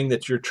 The thing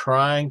that you're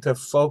trying to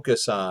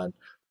focus on,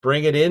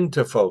 bring it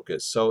into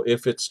focus. So,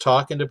 if it's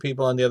talking to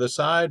people on the other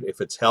side, if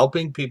it's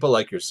helping people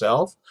like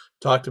yourself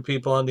talk to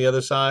people on the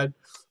other side,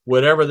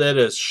 whatever that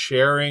is,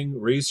 sharing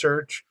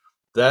research,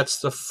 that's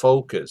the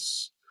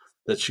focus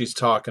that she's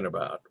talking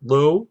about.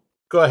 Lou,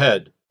 go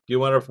ahead. Do you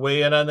want to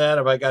weigh in on that?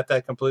 Have I got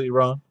that completely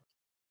wrong?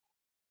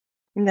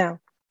 No,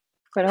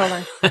 but hold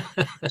on.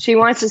 She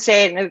wants to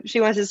say it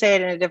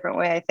in a different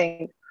way, I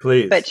think. But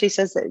Please. she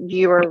says that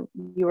you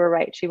were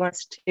right. She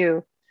wants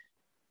to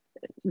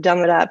dumb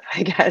it up,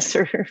 I guess,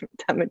 or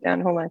dumb it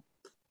down. Hold on.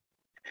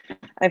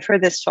 I've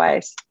heard this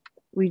twice.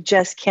 We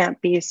just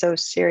can't be so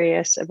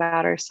serious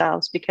about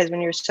ourselves, because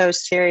when you're so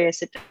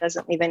serious, it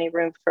doesn't leave any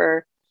room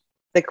for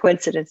the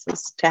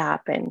coincidences to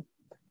happen.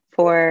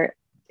 For,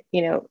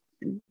 you know,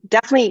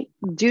 definitely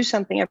do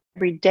something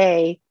every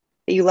day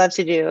that you love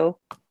to do.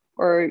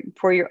 Or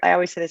I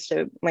always say this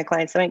to my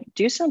clients, I'm like,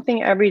 do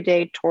something every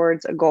day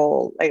towards a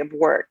goal, like of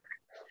work,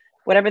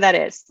 whatever that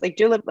is.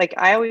 Like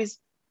I always,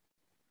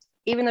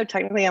 even though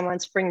technically I'm on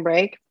spring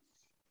break,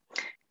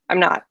 I'm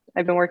not.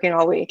 I've been working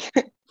all week,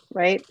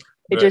 right?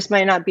 It Right. just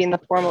might not be in the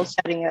formal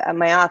setting at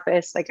my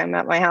office. Like I'm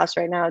at my house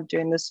right now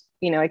doing this,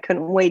 I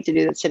couldn't wait to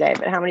do this today,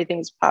 but how many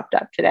things popped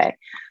up today?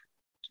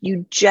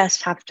 You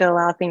just have to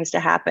allow things to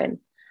happen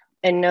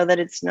and know that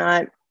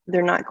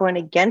they're not going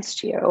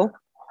against you.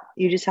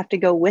 You just have to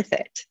go with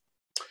it.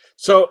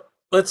 So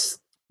let's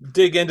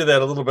dig into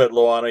that a little bit,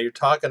 Luana. You're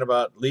talking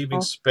about leaving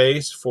Oh,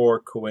 space for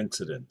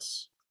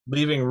coincidence,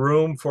 leaving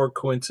room for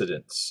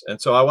coincidence.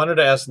 And so I wanted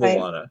to ask right.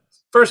 Luana.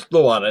 First,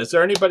 Luana, is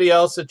there anybody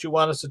else that you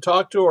want us to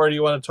talk to, or do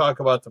you want to talk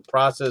about the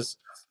process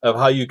of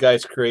how you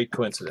guys create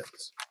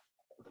coincidence?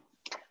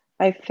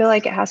 I feel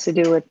like it has to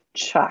do with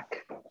Chuck.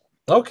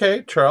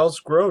 Okay, Charles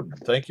Grodin.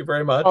 Thank you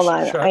very Hold much, on.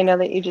 I Chuck. know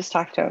that you just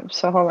talked to him.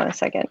 So hold on a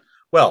second.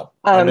 Well,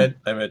 Um,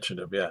 I mentioned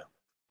him, yeah.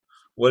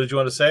 What did you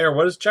want to say, or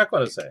what does Chuck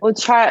want to say? well,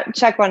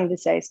 Chuck wanted to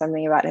say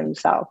something about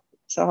himself.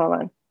 So hold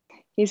on.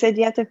 He said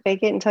you have to fake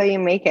it until you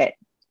make it.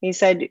 He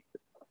said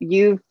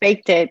you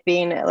faked it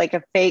being like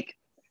a fake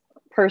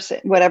person,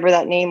 whatever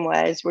that name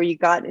was, where you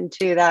got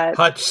into that.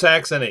 Hutch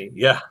Saxony.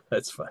 Yeah,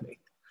 that's funny.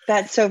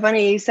 That's so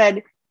funny. He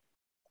said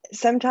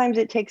sometimes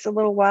it takes a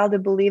little while to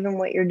believe in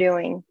what you're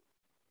doing.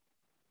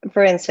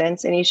 For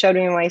instance, and he showed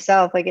me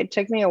myself, like it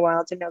took me a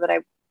while to know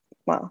that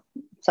well,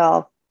 it's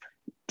all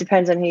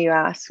depends on who you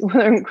ask,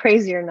 whether I'm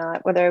crazy or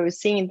not, whether I was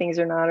seeing things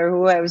or not, or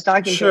who I was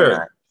talking to or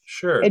not.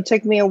 Sure, sure. It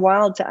took me a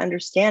while to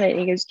understand it. And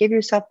he goes, give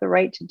yourself the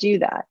right to do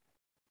that,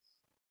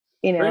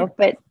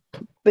 Great.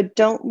 but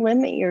don't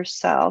limit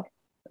yourself.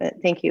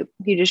 Thank you.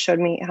 He just showed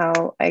me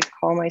how I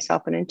call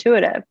myself an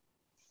intuitive.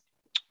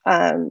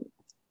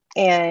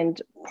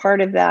 And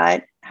part of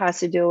that has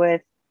to do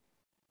with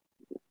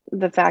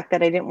the fact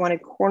that I didn't want to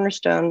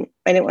cornerstone.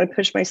 I didn't want to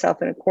push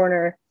myself in a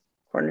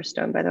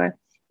cornerstone, by the way,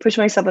 push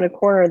myself in a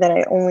corner that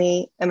I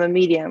only am a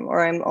medium,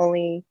 or I'm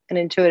only an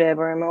intuitive,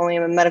 or I'm only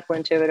a medical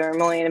intuitive, or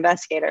I'm only an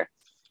investigator.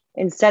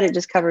 Instead, it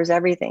just covers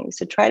everything.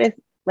 So try to,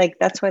 like,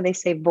 that's why they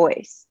say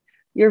voice.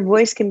 Your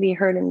voice can be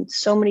heard in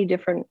so many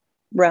different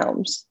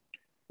realms,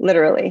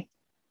 literally,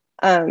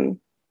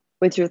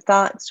 with your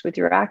thoughts, with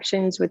your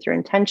actions, with your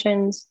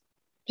intentions.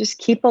 Just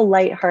keep a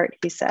light heart,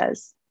 he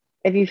says.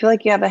 If you feel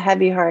like you have a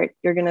heavy heart,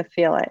 you're going to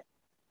feel it.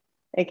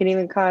 It can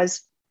even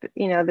cause,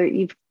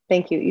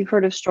 thank you. You've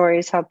heard of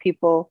stories how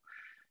people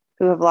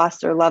who have lost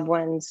their loved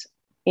ones,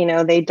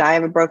 they die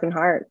of a broken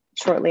heart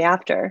shortly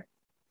after,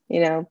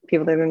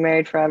 people that have been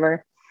married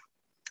forever.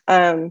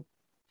 And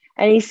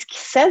he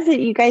says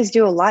that you guys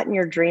do a lot in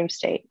your dream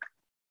state.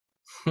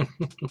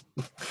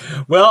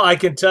 Well, I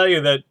can tell you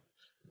that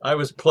I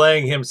was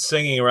playing him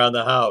singing around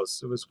the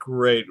house. It was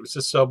great. It was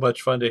just so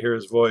much fun to hear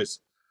his voice.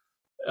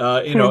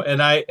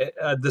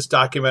 And this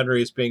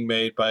documentary is being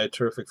made by a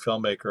terrific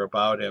filmmaker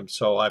about him,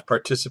 so I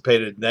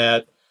participated in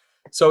that.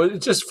 So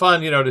it's just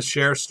fun, to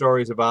share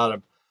stories about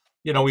him.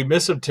 We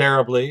miss him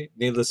terribly,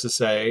 needless to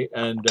say,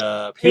 and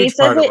a He huge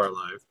says part of that our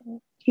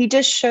life. he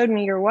just showed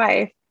me your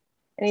wife,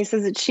 and he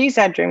says that she's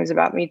had dreams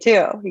about me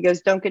too. He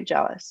goes, don't get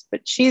jealous,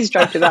 but she's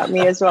dreamt about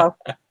me as well.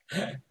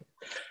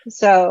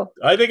 So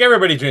I think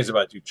everybody dreams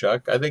about you,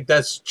 Chuck. I think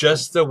that's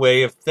just the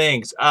way of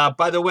things.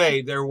 By the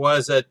way, there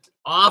was an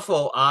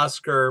awful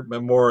Oscar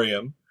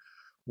memoriam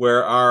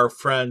where our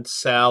friend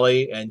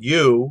Sally and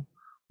you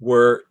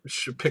were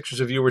pictures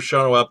of you were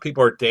shown while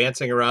people are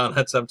dancing around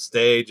at some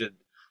stage, and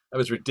that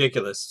was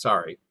ridiculous.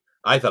 Sorry,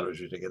 I thought it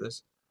was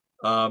ridiculous.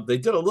 They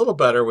did a little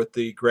better with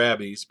the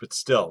Grammys, but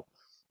still,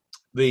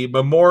 the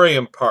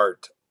memoriam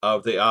part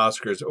of the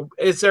Oscars.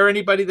 Is there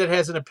anybody that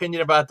has an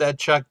opinion about that,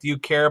 Chuck? Do you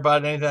care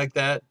about anything like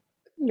that?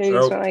 maybe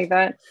Or something like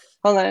that.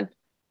 Hold on.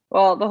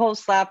 Well, the whole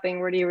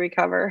slapping, where do you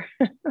recover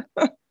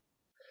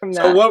from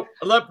so that? what?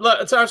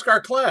 Let's ask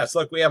our class.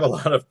 Look, we have a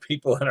lot of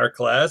people in our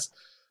class.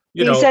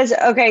 You He know, says,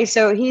 okay,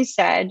 so he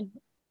said,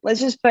 let's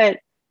just put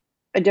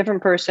a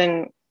different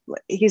person.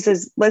 He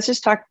says, let's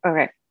just talk.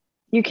 Okay.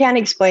 You can't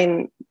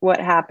explain what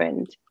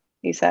happened.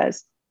 He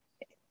says,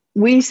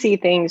 we see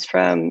things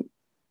from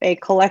a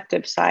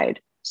collective side.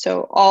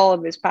 So all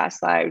of his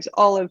past lives,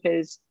 all of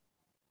his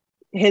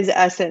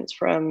essence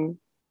from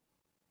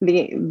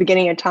the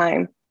beginning of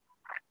time.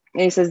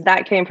 And he says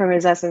that came from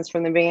his essence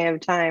from the beginning of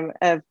time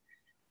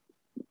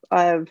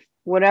of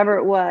whatever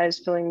it was,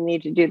 feeling the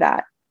need to do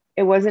that.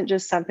 It wasn't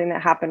just something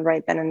that happened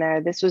right then and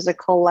there. This was a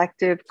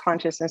collective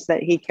consciousness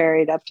that he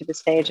carried up to the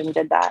stage and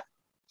did that.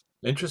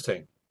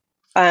 interesting.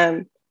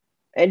 Um,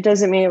 it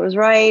doesn't mean it was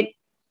right.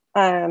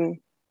 Um,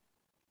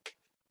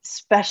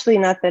 especially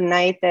not the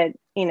night that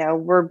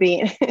we're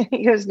being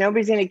he goes,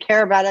 nobody's going to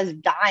care about us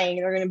dying.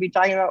 They're going to be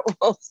talking about,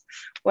 well,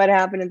 what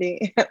happened to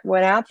the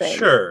what happened,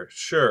 Sure,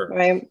 sure.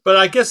 right? But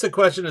I guess the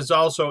question is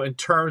also in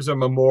terms of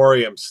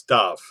memoriam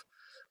stuff.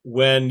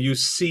 When you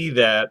see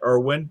that, or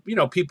when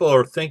people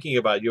are thinking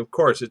about you, of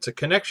course, it's a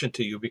connection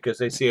to you because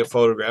they see a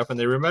photograph and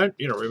they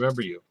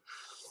remember you.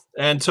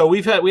 And so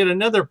we had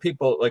another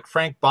people like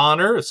Frank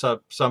Bonner,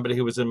 somebody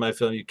who was in my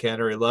film You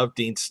Can't Hurry Love.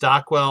 Dean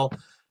Stockwell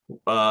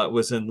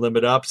was in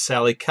Limit Up.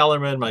 Sally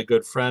Kellerman, my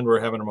good friend, we're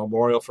having a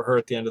memorial for her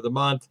at the end of the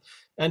month.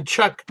 And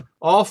Chuck,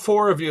 all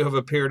four of you have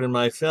appeared in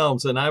my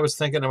films, and I was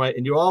thinking,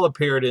 and you all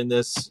appeared in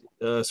this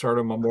sort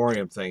of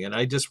memoriam thing, and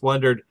I just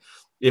wondered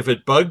if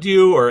it bugged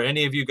you, or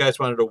any of you guys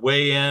wanted to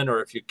weigh in,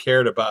 or if you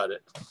cared about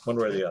it, one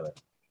way or the other.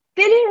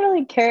 They didn't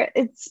really care.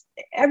 It's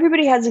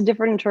everybody has a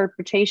different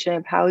interpretation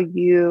of how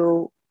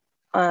you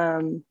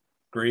um,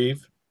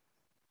 Grieve.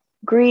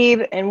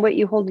 grieve, and what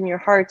you hold in your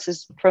hearts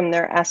is from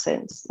their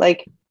essence.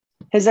 Like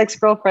his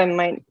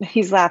ex-girlfriend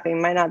he's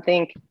laughing, might not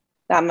think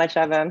that much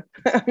of him,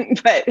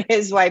 but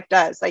his wife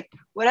does. Like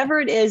whatever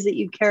it is that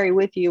you carry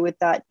with you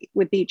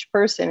with each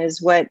person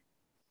is what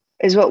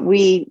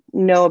we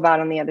know about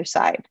on the other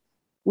side.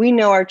 We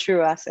know our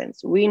true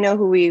essence. We know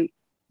who we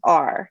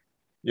are.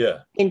 Yeah.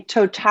 In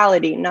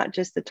totality, not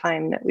just the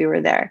time that we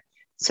were there.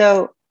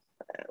 So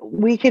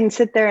we can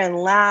sit there and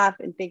laugh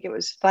and think it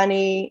was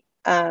funny.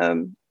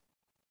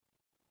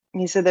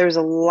 He said there was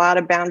a lot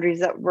of boundaries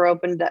that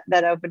opened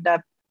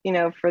up,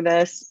 for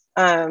this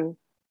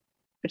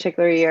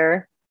particular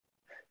year.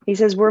 He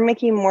says we're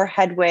making more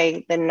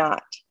headway than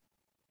not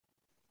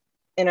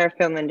in our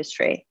film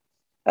industry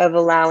of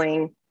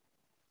allowing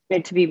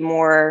it to be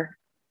more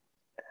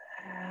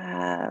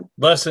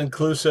less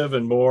inclusive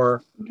and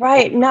more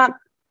right. Not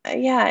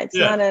it's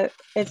yeah.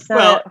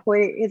 not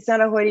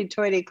a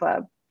hoity-toity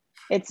club.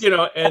 It's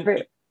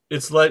and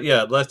it's less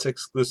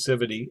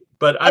exclusivity.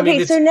 But I okay,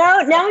 mean, so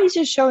now he's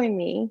just showing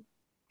me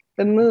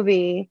the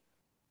movie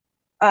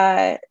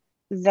that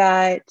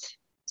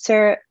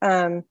Sarah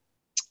hold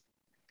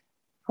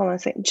on a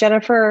second.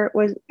 Jennifer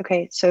was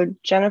okay, so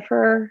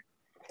Jennifer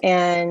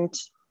and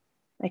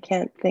I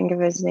can't think of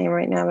his name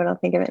right now, but I'll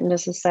think of it in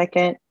just a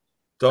second.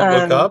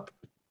 Don't Look Up.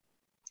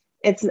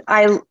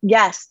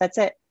 Yes, that's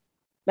it.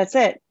 That's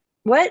it.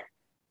 What?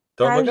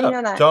 Don't Look Up. You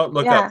know that? Don't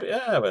Look Up.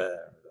 Yeah, but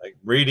like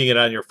reading it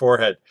on your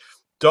forehead.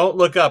 Don't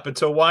Look Up. And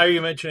so why are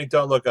you mentioning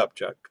Don't Look Up,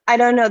 Chuck? I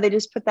don't know. They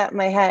just put that in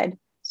my head.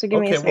 So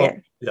give me a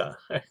second. Well,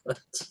 yeah.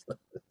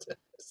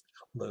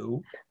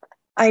 Lou.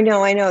 I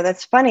know.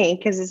 That's funny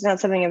because it's not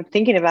something I'm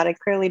thinking about. I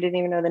clearly didn't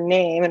even know the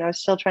name, and I was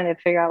still trying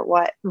to figure out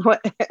what.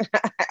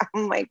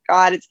 Oh my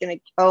God, it's gonna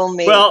kill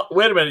me. Well,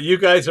 wait a minute. You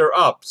guys are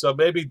up, so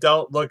maybe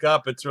Don't Look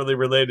Up. It's really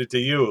related to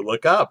you.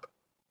 Look up.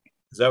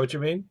 Is that what you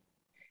mean?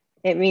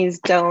 It means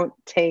don't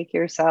take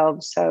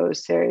yourself so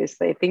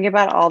seriously. Think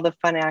about all the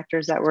fun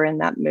actors that were in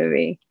that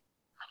movie,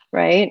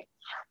 right?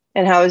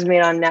 And how it was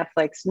made on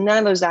Netflix. None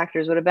of those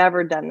actors would have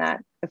ever done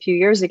that a few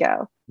years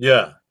ago.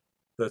 Yeah,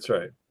 that's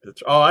right.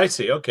 I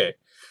see. Okay.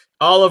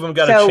 All of them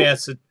got a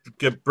chance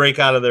to break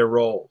out of their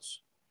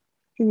roles.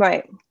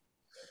 Right.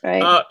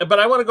 But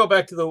I want to go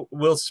back to the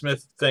Will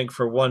Smith thing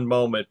for one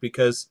moment,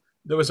 because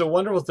there was a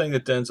wonderful thing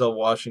that Denzel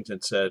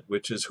Washington said,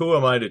 which is, who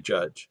am I to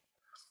judge?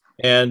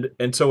 And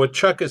so what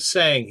Chuck is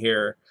saying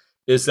here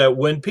is that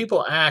when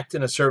people act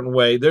in a certain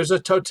way, there's a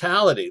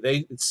totality.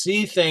 They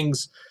see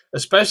things,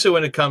 especially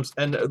when it comes,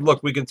 and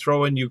look, we can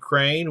throw in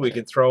Ukraine, we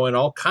can throw in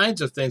all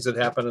kinds of things that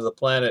happen on the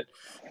planet,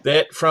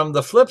 that from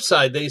the flip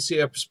side, they see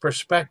a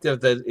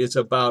perspective that is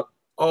about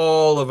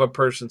all of a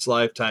person's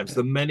lifetimes,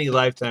 the many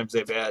lifetimes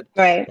they've had.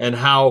 Right. And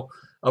how,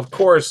 of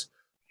course.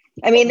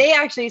 I mean, they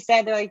actually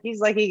said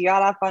he's he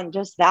got off on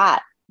just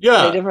that.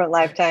 Yeah. In a different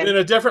lifetime. In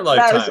a different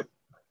lifetime.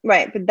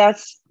 Right. But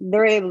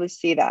they're able to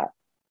see that.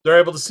 They're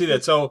able to see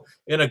that. So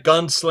in a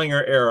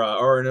gunslinger era,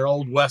 or in an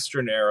old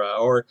Western era,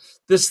 or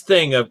this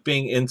thing of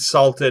being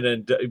insulted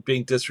and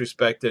being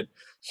disrespected,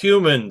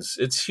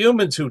 it's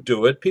humans who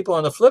do it. People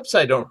on the flip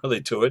side don't really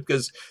do it,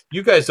 because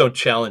you guys don't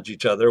challenge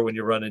each other when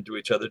you run into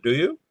each other, do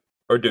you?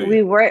 Or do you?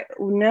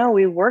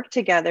 We work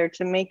together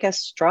to make us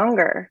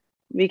stronger,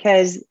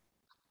 because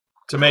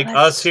to make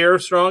us here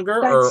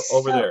stronger, or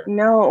over there?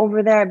 No,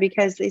 over there,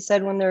 because they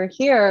said when they're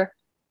here,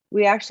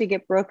 we actually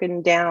get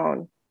broken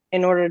down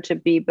in order to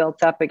be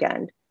built up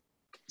again.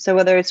 So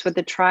whether it's with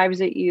the tribes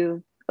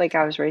that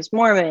I was raised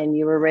Mormon,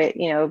 you were raised,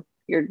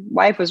 your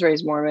wife was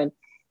raised Mormon,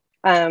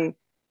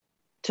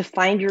 to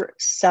find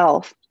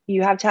yourself,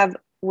 you have to have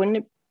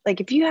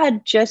if you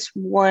had just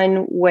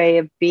one way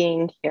of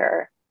being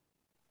here,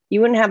 you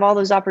wouldn't have all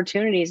those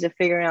opportunities of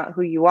figuring out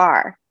who you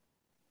are.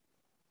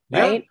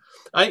 Right.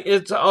 Yeah.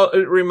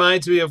 It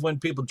reminds me of when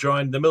people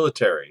join the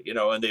military,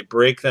 and they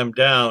break them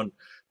down,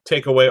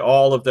 take away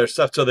all of their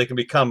stuff so they can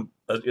become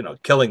a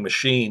killing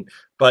machine.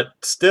 But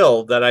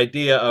still, that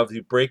idea of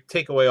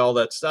take away all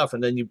that stuff,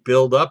 and then you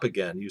build up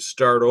again, you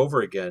start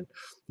over again,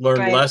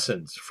 learn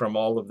lessons from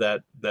all of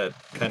that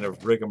kind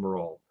of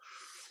rigmarole.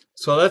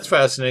 So that's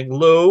fascinating.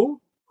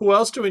 Lou, who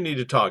else do we need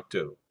to talk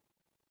to?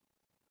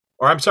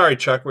 Or I'm sorry,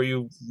 Chuck, were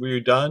you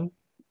done?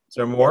 Is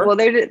there more? Well,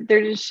 they're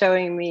just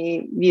showing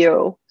me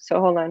you. So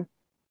hold on.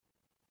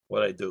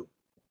 What'd I do?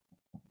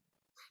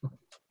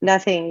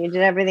 Nothing. You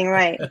did everything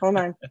right. Hold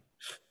on.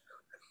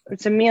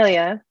 It's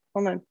Amelia.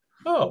 Hold on.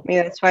 Oh.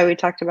 Maybe that's why we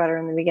talked about her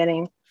in the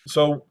beginning.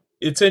 So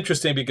it's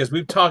interesting because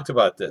we've talked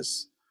about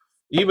this.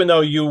 Even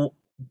though you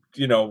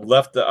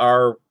left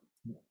our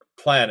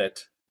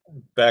planet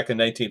back in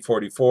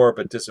 1944,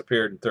 but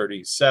disappeared in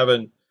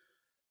 1937,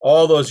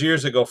 all those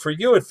years ago, for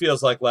you, it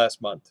feels like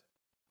last month.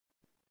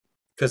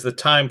 Because the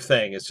time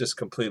thing is just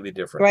completely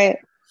different. Right.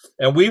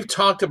 And we've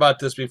talked about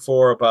this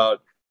before,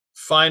 about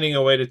finding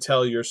a way to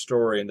tell your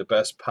story in the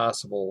best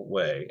possible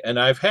way. And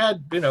I've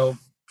had,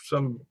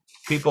 some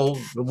people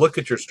look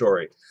at your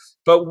story.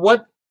 But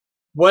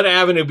what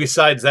avenue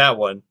besides that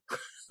one,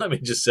 let me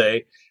just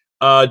say,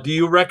 do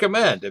you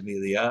recommend,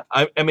 Amelia?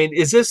 I mean,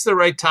 is this the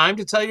right time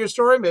to tell your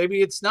story?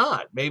 Maybe it's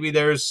not. Maybe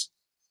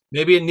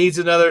it needs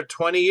another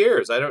 20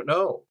 years. I don't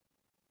know.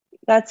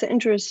 That's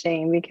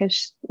interesting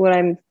because what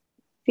I'm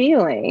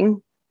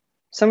feeling,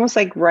 it's almost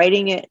like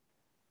writing it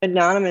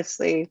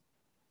anonymously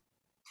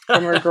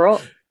from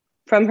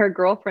her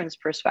girlfriend's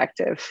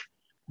perspective.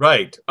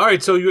 Right. All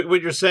right. So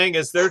what you're saying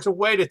is there's a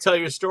way to tell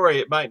your story.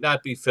 It might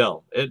not be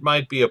film. It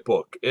might be a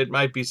book. It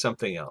might be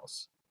something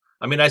else.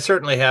 I mean, I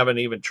certainly haven't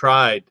even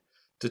tried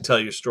to tell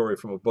your story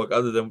from a book,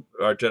 other than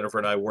our Jennifer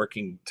and I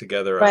working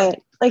together on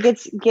Right. Like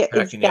it's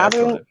packing the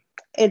iPhone in.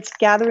 it's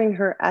gathering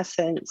her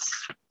essence.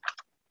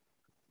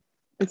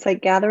 It's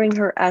like gathering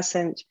her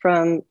essence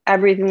from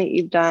everything that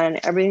you've done,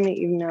 everything that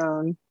you've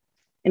known,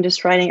 and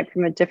just writing it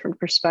from a different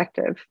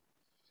perspective.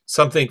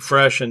 Something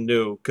fresh and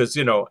new. Because,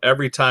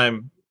 every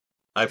time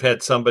I've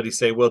had somebody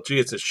say, well, gee,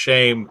 it's a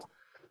shame,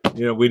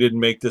 we didn't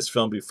make this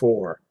film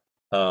before.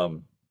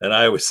 And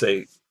I always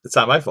say, it's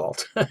not my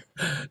fault.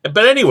 But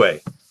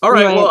anyway, all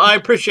right. Right. Well, I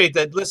appreciate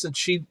that. Listen,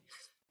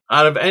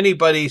 out of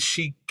anybody,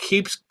 she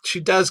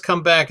does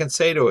come back and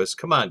say to us,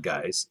 come on,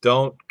 guys,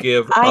 don't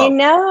give up. I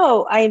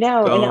know.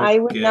 Don't and I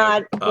would give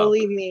not, up.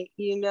 believe me,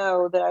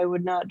 that I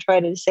would not try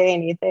to say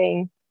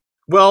anything.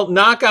 Well,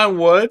 knock on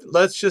wood,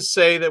 let's just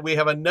say that we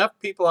have enough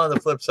people on the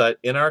flip side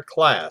in our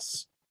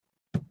class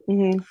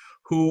Mm-hmm.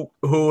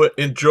 who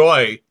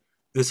enjoy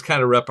this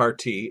kind of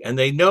repartee, and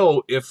they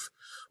know if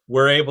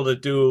we're able to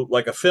do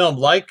like a film,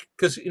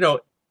 because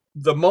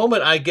the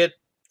moment I get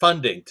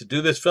funding to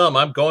do this film,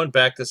 I'm going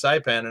back to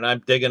Saipan and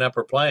I'm digging up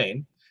her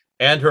plane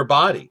and her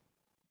body,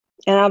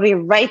 And I'll be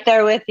right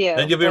there with you.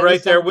 and you'll be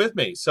right there with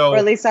me. So, or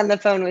at least on the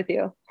phone with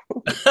you.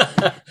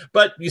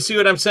 but you see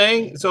what I'm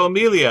saying? So,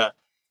 Amelia,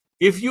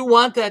 if you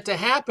want that to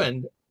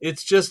happen,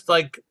 it's just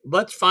like,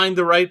 let's find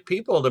the right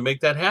people to make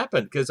that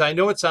happen. Because I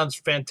know it sounds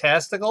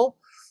fantastical,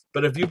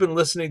 but if you've been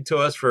listening to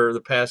us for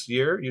the past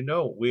year,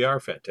 we are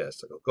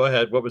fantastical. Go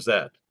ahead. What was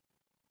that?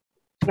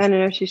 I don't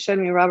know. She showed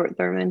me Robert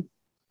Thurman.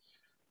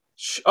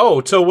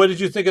 Oh, so what did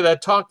you think of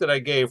that talk that I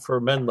gave for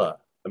Menla,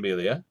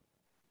 Amelia?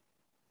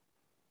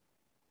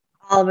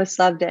 All of us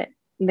loved it.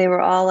 They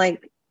were all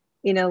like,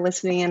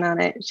 listening in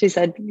on it. She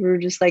said, we were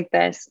just like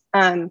this.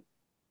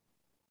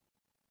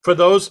 For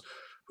those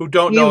who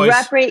don't know,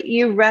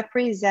 you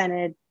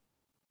represented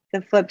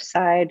the flip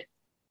side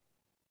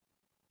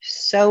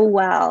so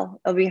well.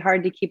 It'll be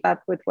hard to keep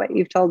up with what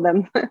you've told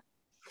them.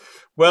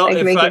 Well,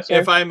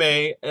 if I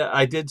may,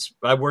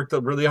 I worked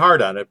really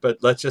hard on it, but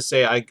let's just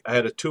say I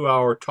had a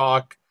 2-hour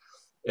talk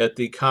at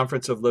the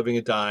Conference of Living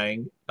and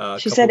Dying.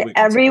 She said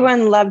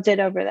everyone loved it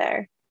over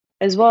there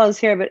as well as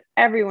here, but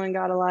everyone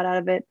got a lot out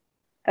of it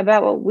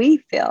about what we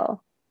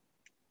feel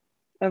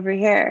over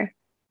here.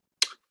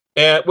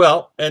 And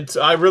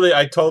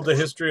I told the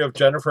history of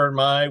Jennifer and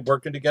my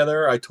working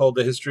together. I told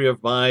the history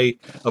of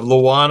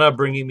Luana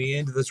bringing me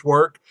into this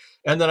work.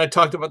 And then I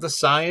talked about the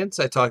science.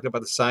 I talked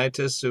about the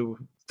scientists who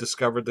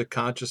discovered that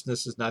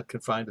consciousness is not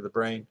confined to the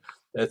brain,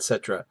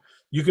 etc.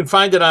 You can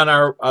find it on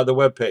the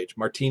webpage,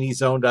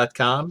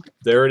 martinizone.com.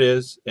 There it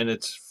is. And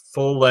it's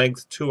full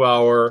length,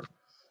 2-hour,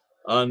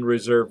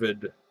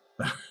 unreserved,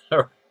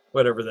 or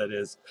whatever that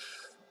is.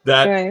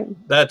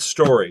 That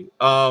story.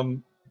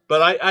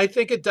 But I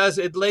think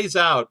it lays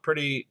out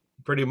pretty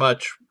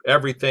much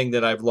everything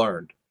that I've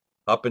learned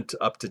up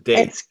to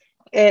date.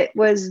 It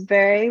was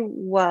very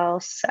well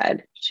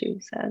said, she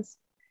says.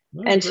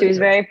 And she was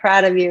good. Very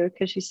proud of you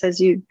because she says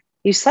you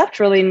slept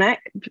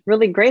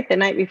really great the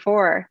night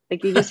before.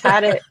 Like you just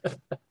had it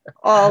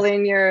all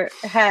in your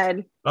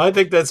head. I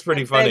think that's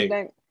pretty funny.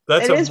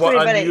 That's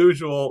an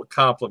unusual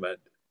compliment.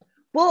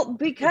 Well,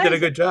 because you did a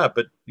good job,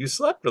 but you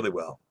slept really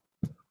well.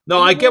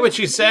 No, I get what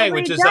she's saying,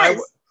 which is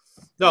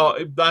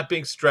not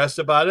being stressed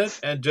about it,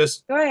 and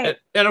just and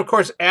of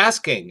course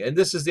asking. And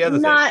this is the other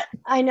thing.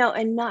 I know,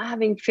 and not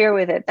having fear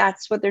with it.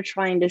 That's what they're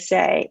trying to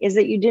say, is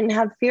that you didn't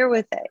have fear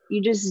with it.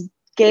 You just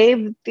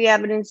gave the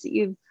evidence that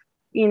you've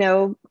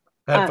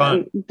had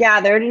fun.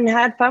 Gathered and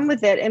had fun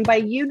with it. And by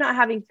you not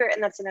having fear,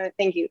 and that's another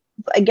thing.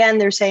 Again,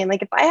 they're saying,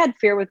 like, if I had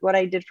fear with what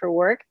I did for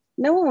work,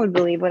 no one would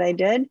believe what I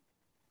did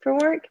for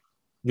work.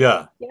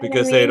 Yeah,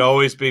 because they'd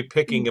always be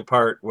picking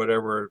apart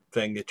whatever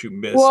thing that you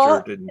missed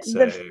or didn't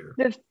say.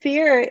 The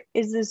fear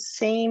is the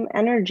same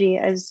energy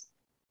as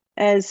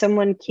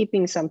someone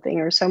keeping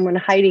something or someone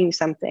hiding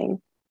something.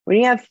 When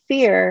you have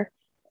fear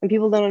and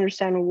people don't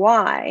understand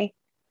why,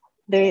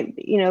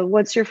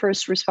 what's your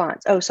first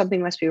response? Oh,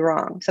 something must be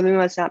wrong. Something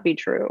must not be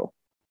true.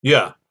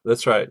 Yeah,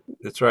 that's right.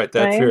 That's right.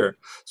 That fear.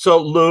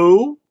 So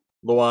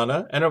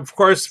Luana, and of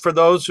course, for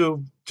those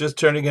who just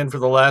turning in for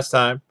the last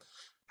time,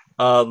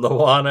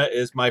 Luana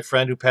is my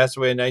friend who passed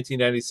away in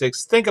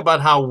 1996. Think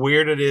about how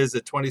weird it is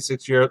that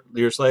 26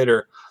 years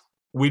later,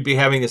 we'd be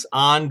having this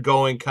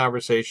ongoing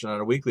conversation on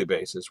a weekly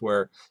basis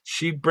where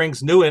she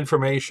brings new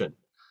information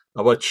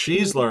what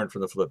she's Mhm. learned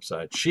from the flip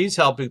side. She's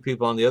helping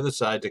people on the other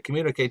side to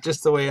communicate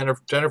just the way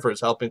Jennifer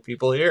is helping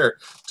people here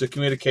to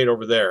communicate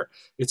over there.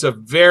 It's a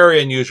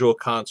very unusual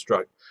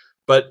construct.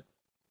 But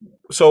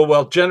so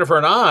while Jennifer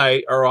and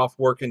I are off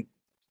working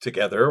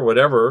together, or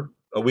whatever,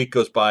 a week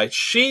goes by,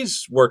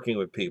 she's working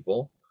with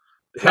people,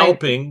 Right.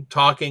 helping,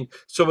 talking.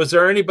 So is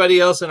there anybody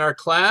else in our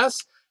class?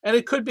 And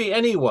it could be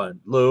anyone,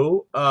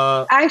 Lou.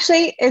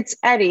 Actually, it's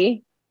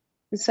Eddie.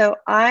 So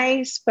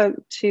I spoke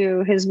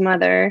to his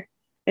mother.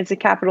 It's a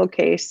capital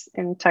case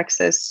in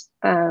Texas.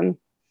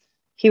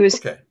 He was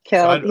Okay. So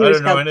killed. He I was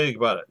don't know killed. anything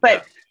about it.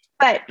 Yeah.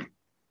 But but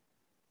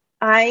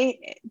I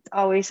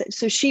always,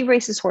 so she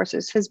races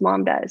horses. His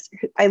mom does.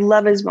 I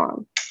love his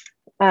mom,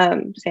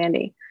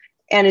 Sandy,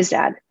 and his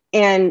dad.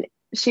 And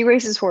she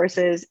races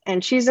horses,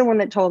 and she's the one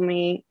that told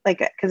me, like,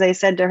 because I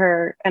said to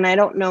her, and I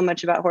don't know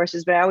much about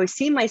horses, but I always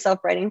see myself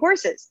riding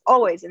horses,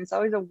 always, and it's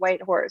always a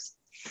white horse.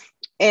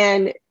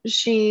 And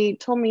she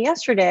told me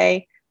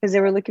yesterday, because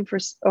they were looking for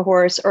a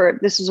horse, or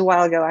this was a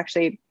while ago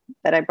actually,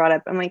 that I brought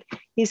up. I'm like,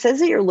 he says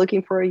that you're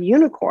looking for a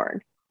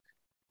unicorn.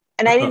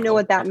 And I didn't know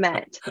what that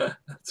meant.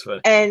 That's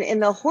funny. And in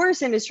the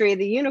horse industry,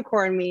 the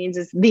unicorn means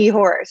it's the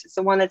horse. It's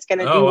the one that's going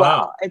to Oh do wow.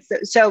 well.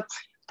 It's so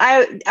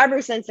I,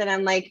 ever since then,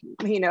 I'm like,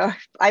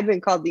 I've been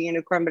called the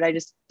unicorn, but I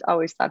just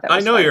always thought that I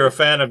was know you're a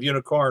funny. fan of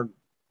unicorn.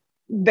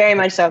 Very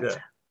much so. Yeah.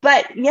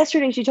 But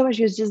yesterday she told me,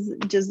 she was just,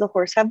 does the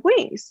horse have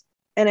wings?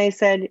 And I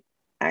said,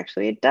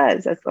 actually, it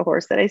does. That's the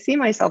horse that I see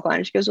myself on.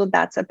 And she goes, well,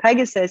 that's a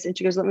Pegasus. And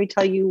she goes, let me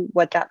tell you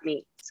what that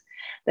means.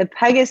 The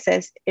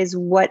Pegasus is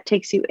what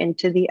takes you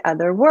into the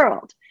other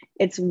world.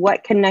 It's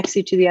what connects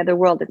you to the other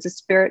world. It's a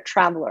spirit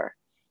traveler.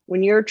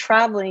 When you're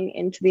traveling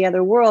into the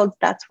other world,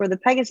 that's where the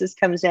Pegasus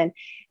comes in.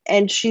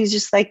 And she's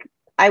just like,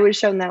 I was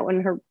shown that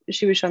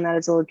she was shown that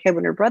as a little kid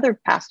when her brother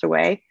passed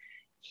away.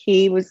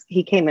 He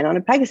came in on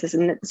a Pegasus.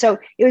 And so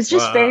it was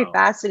just very Wow.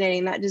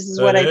 fascinating. That just is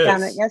That what I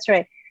found out is.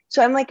 yesterday.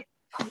 So I'm like,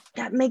 oh,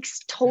 that makes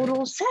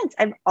total sense.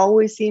 I've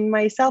always seen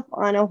myself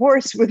on a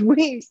horse with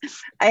wings.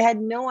 I had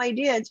no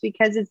idea it's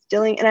because it's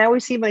dealing, and I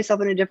always see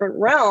myself in a different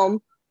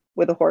realm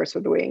with a horse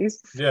with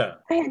wings. Yeah.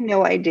 I had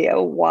no idea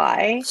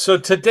why. So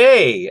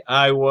today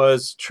I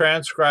was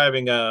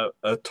transcribing a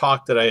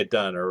talk that I had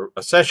done, or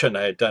a session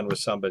I had done with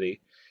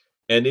somebody.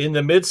 And in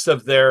the midst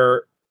of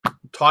their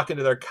talking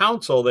to their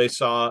counsel, they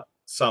saw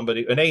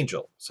somebody, an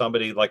angel,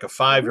 somebody like a Mhm.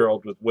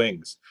 5-year-old with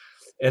wings.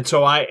 And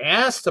so I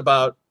asked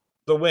about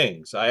the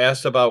wings. I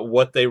asked about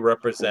what they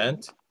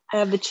represent. I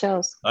have the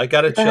chills. I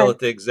got a Go chill ahead. at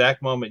the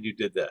exact moment you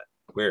did that.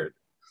 Weird.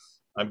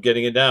 I'm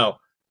getting it now.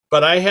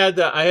 But I had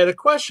a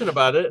question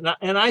about it,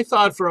 and I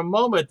thought for a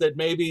moment that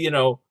maybe it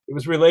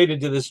was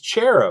related to this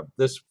cherub,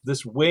 this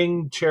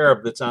winged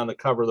cherub that's on the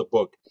cover of the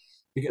book.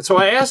 So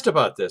I asked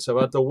about this,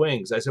 about the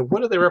wings. I said,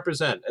 "What do they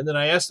represent?" And then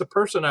I asked the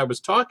person I was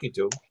talking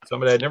to,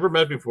 somebody I'd never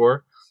met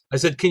before. I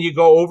said, "Can you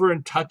go over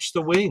and touch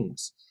the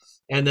wings?"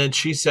 And then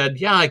she said,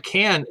 "Yeah, I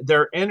can.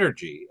 They're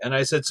energy." And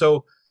I said,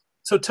 "So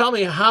tell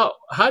me how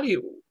do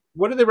you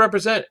what do they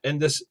represent?"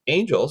 And this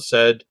angel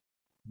said,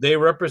 "They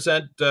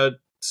represent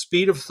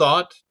speed of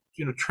thought,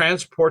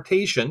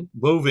 transportation,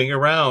 moving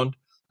around."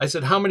 I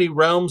said, "How many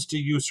realms do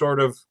you sort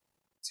of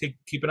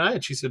keep an eye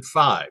on?" She said,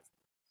 5.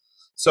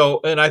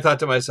 So, and I thought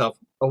to myself,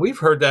 oh, we've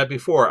heard that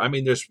before. I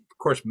mean, there's, of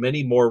course,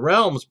 many more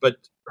realms, but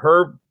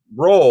her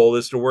role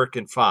is to work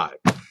in 5.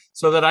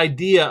 So that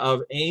idea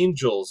of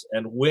angels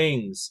and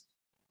wings,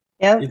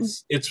 Yep.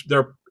 it's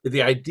their,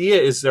 the idea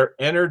is they're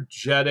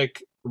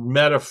energetic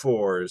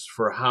metaphors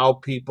for how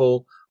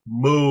people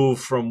move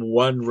from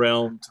one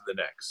realm to the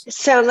next.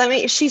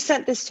 So she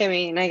sent this to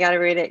me and I got to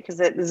read it because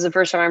this is the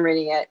first time I'm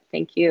reading it.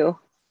 Thank you,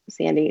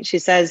 Sandy. She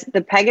says,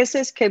 the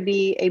Pegasus could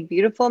be a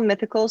beautiful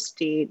mythical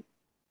steed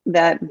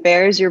that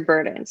bears your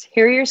burdens.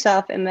 Hear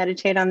yourself and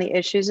meditate on the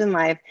issues in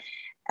life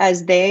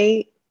as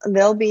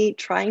they'll be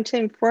trying to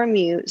inform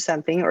you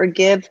something or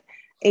give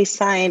a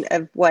sign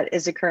of what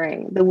is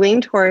occurring. The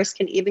winged horse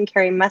can even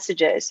carry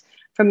messages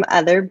from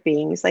other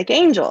beings like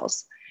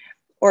angels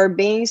or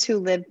beings who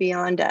live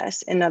beyond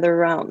us in other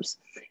realms,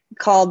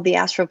 called the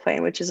astral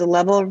plane, which is a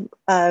level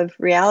of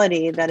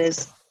reality that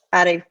is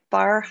at a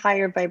far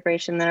higher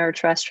vibration than our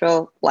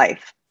terrestrial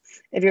life.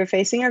 If you're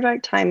facing a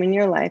dark time in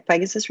your life,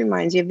 Pegasus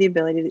reminds you of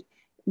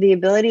the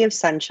ability of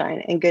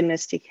sunshine and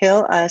goodness to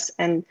heal us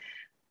and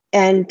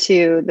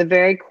to the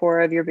very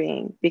core of your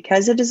being.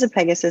 Because it is a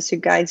Pegasus who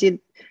guides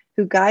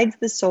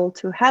the soul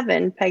to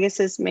heaven,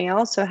 Pegasus may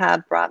also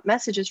have brought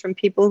messages from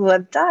people who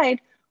have died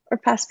or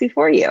passed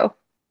before you.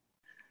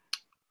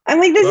 I'm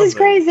like, this is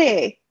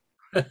Lovely.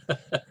 crazy,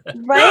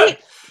 right?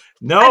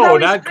 No,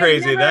 not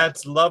crazy.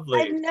 That's lovely.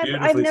 I've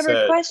Beautifully never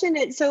said. questioned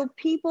it. So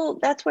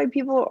that's why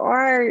people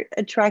are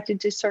attracted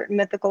to certain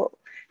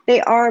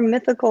they are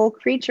mythical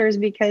creatures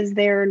because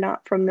they're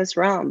not from this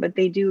realm, but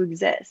they do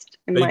exist,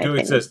 in They my do opinion.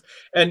 exist.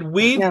 And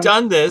we've Yeah.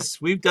 done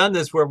this. We've done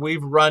this where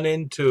we've run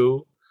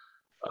into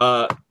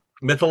uh,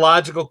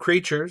 mythological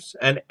creatures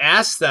and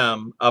asked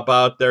them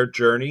about their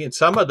journey. And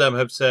some of them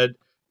have said,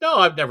 no,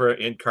 I've never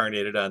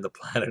incarnated on the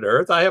planet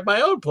Earth. I have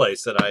my own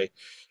place that I.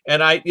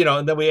 And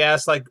and then we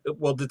asked, like,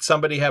 well, did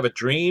somebody have a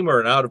dream or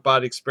an out of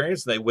body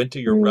experience? And they went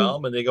to your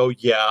realm, and they go,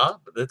 yeah,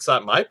 but that's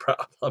not my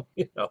problem,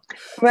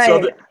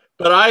 Right.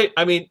 But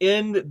I mean,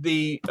 in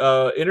the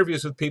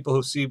interviews with people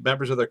who see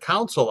members of their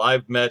council,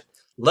 I've met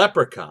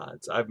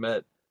leprechauns, I've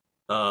met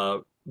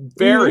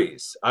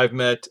fairies, I've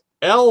met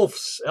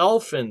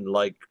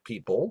elfin-like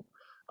people,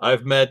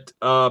 I've met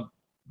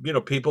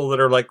people that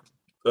are like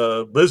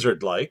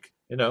lizard-like,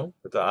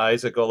 with the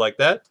eyes that go like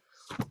that.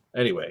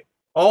 Anyway,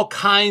 all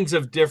kinds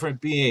of different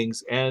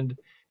beings. And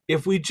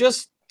if we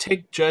just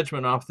take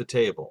judgment off the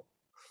table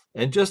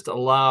and just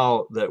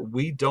allow that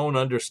we don't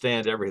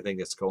understand everything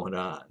that's going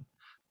on,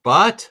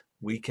 but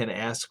we can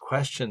ask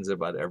questions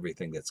about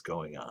everything that's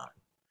going on,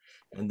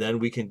 and then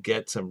we can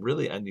get some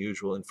really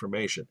unusual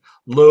information.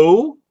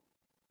 Lou,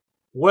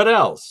 what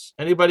else?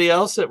 Anybody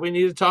else that we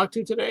need to talk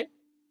to today?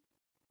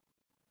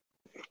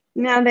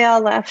 No, they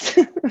all left.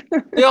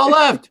 They all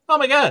left. Oh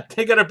my God,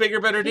 they got a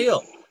bigger, better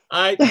deal.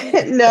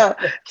 No,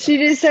 she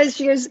just says,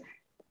 she goes,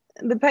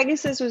 the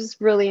Pegasus was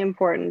really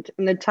important,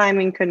 and the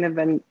timing couldn't have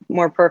been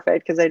more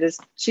perfect because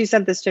she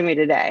sent this to me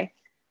today.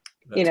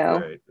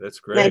 Great. That's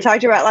great. And I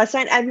talked about it last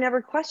night. I've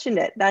never questioned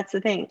it. That's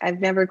the thing.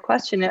 I've never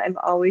questioned it. I've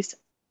always,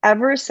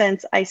 ever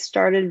since I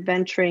started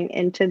venturing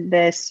into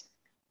this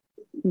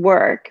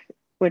work,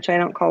 which I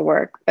don't call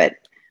work, but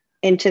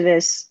into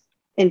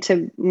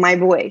my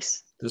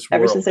voice. This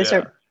world,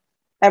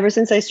 ever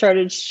since I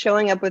started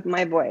showing up with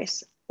my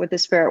voice with the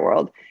spirit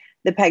world,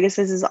 the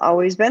Pegasus has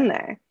always been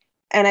there.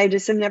 And I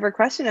just have never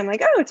questioned it. I'm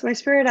like, oh, it's my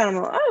spirit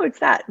animal. Oh,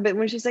 it's that. But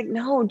when she's like,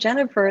 no,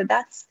 Jennifer,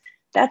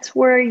 that's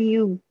where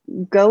you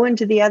go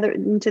into the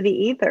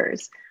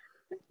ethers.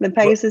 The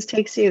Pegasus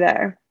takes you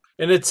there.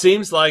 And it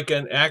seems like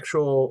an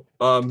actual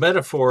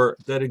metaphor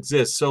that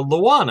exists. So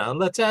Luana,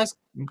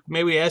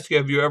 may we ask you,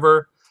 have you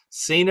ever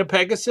seen a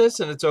Pegasus?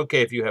 And it's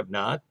okay if you have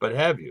not, but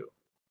have you?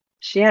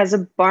 She has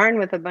a barn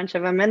with a bunch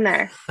of them in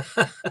there.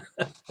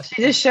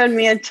 She just showed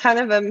me a ton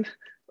of them,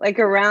 like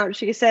around.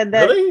 She said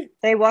that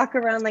They walk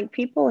around like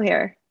people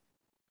here.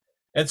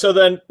 And so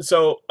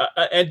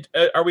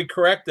are we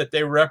correct that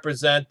they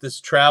represent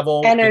this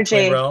travel energy,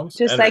 between realms?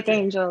 Just like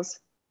angels.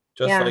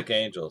 Like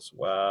angels.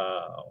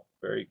 Wow.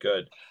 Very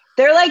good.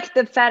 They're like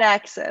the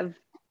FedEx of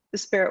the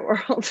spirit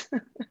world.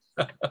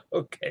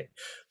 Okay.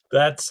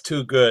 That's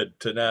too good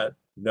to not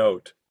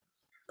note.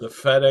 The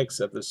FedEx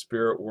of the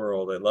spirit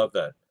world. I love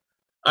that.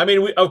 I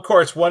mean, of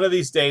course, one of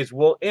these days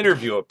we'll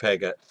interview a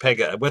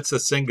what's the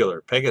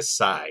singular?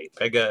 Pegasus.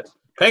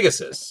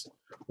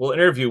 We'll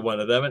interview one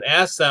of them and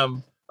ask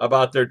them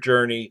about their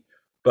journey,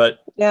 but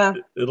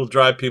it'll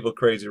drive people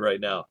crazy right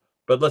now.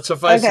 But let's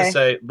suffice to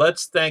say,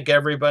 let's thank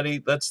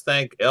everybody. Let's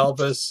thank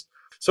Elvis.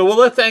 So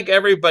let's thank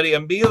everybody.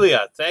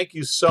 Amelia, thank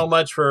you so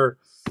much for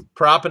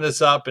propping us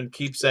up and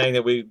keep saying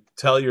that we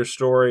tell your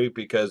story,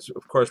 because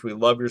of course we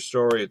love your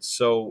story. It's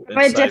so insightful.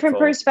 From a different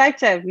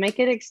perspective. Make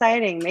it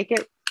exciting.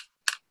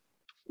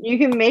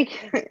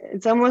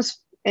 It's almost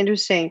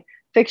interesting,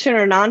 fiction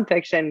or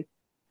nonfiction.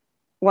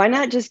 Why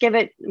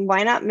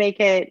not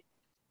make it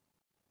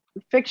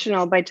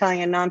fictional by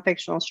telling a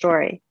non-fictional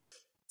story?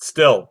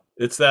 Still,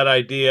 it's that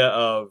idea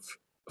of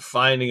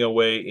finding a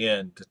way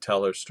in to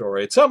tell her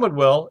story. And someone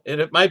will,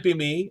 and it might be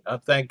me.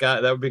 Thank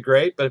God, that would be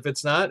great. But if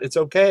it's not, it's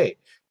okay.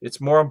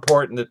 It's more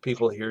important that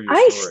people hear your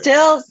story. I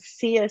still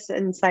see us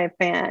in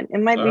Saipan.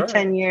 It might be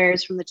 10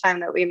 years from the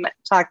time that we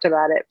talked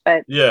about it,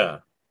 but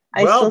yeah.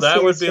 Well,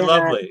 that would be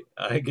lovely.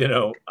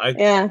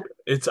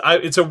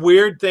 It's a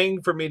weird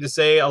thing for me to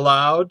say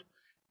aloud,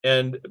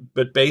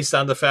 but based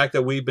on the fact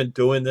that we've been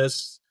doing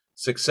this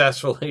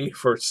successfully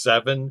for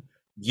 7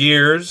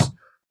 years,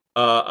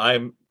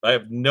 I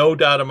have no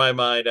doubt in my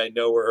mind. I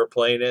know where her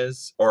plane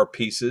is, or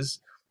pieces.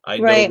 I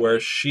know where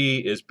she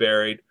is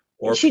buried,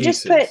 or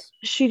pieces.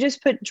 She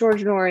just put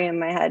George Norrie in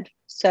my head.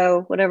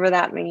 So whatever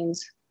that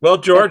means. Well,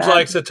 George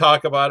likes to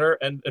talk about her,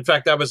 and in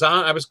fact, I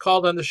was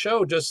called on the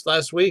show just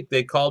last week.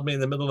 They called me in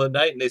the middle of the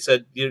night and they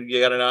said,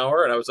 "You got an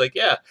hour?" And I was like,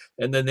 "Yeah."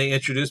 And then they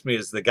introduced me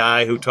as the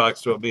guy who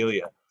talks to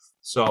Amelia.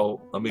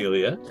 So,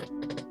 Amelia,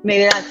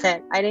 maybe that's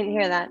it. I didn't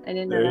hear that. I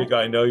didn't know. There you go.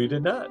 I know you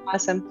did not.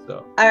 Awesome.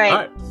 So, all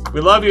right. We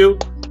love you.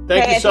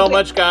 Thank you so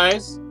much,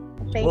 guys.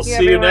 We'll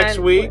see you next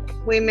week.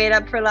 We made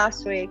up for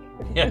last week.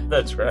 Yeah,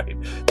 that's right.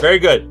 Very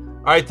good.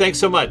 All right. Thanks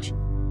so much.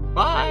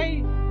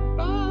 Bye.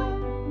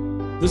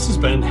 This has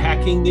been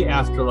Hacking the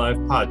Afterlife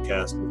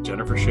podcast with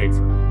Jennifer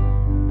Shaffer.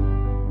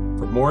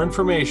 For more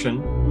information,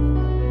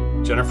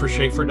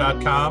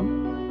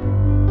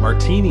 jennifershaffer.com,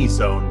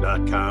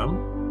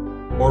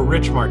 martinizone.com, or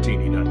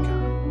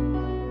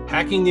richmartini.com.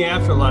 Hacking the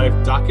Afterlife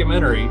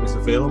documentary is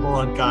available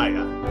on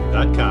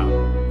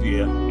Gaia.com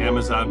via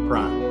Amazon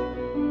Prime.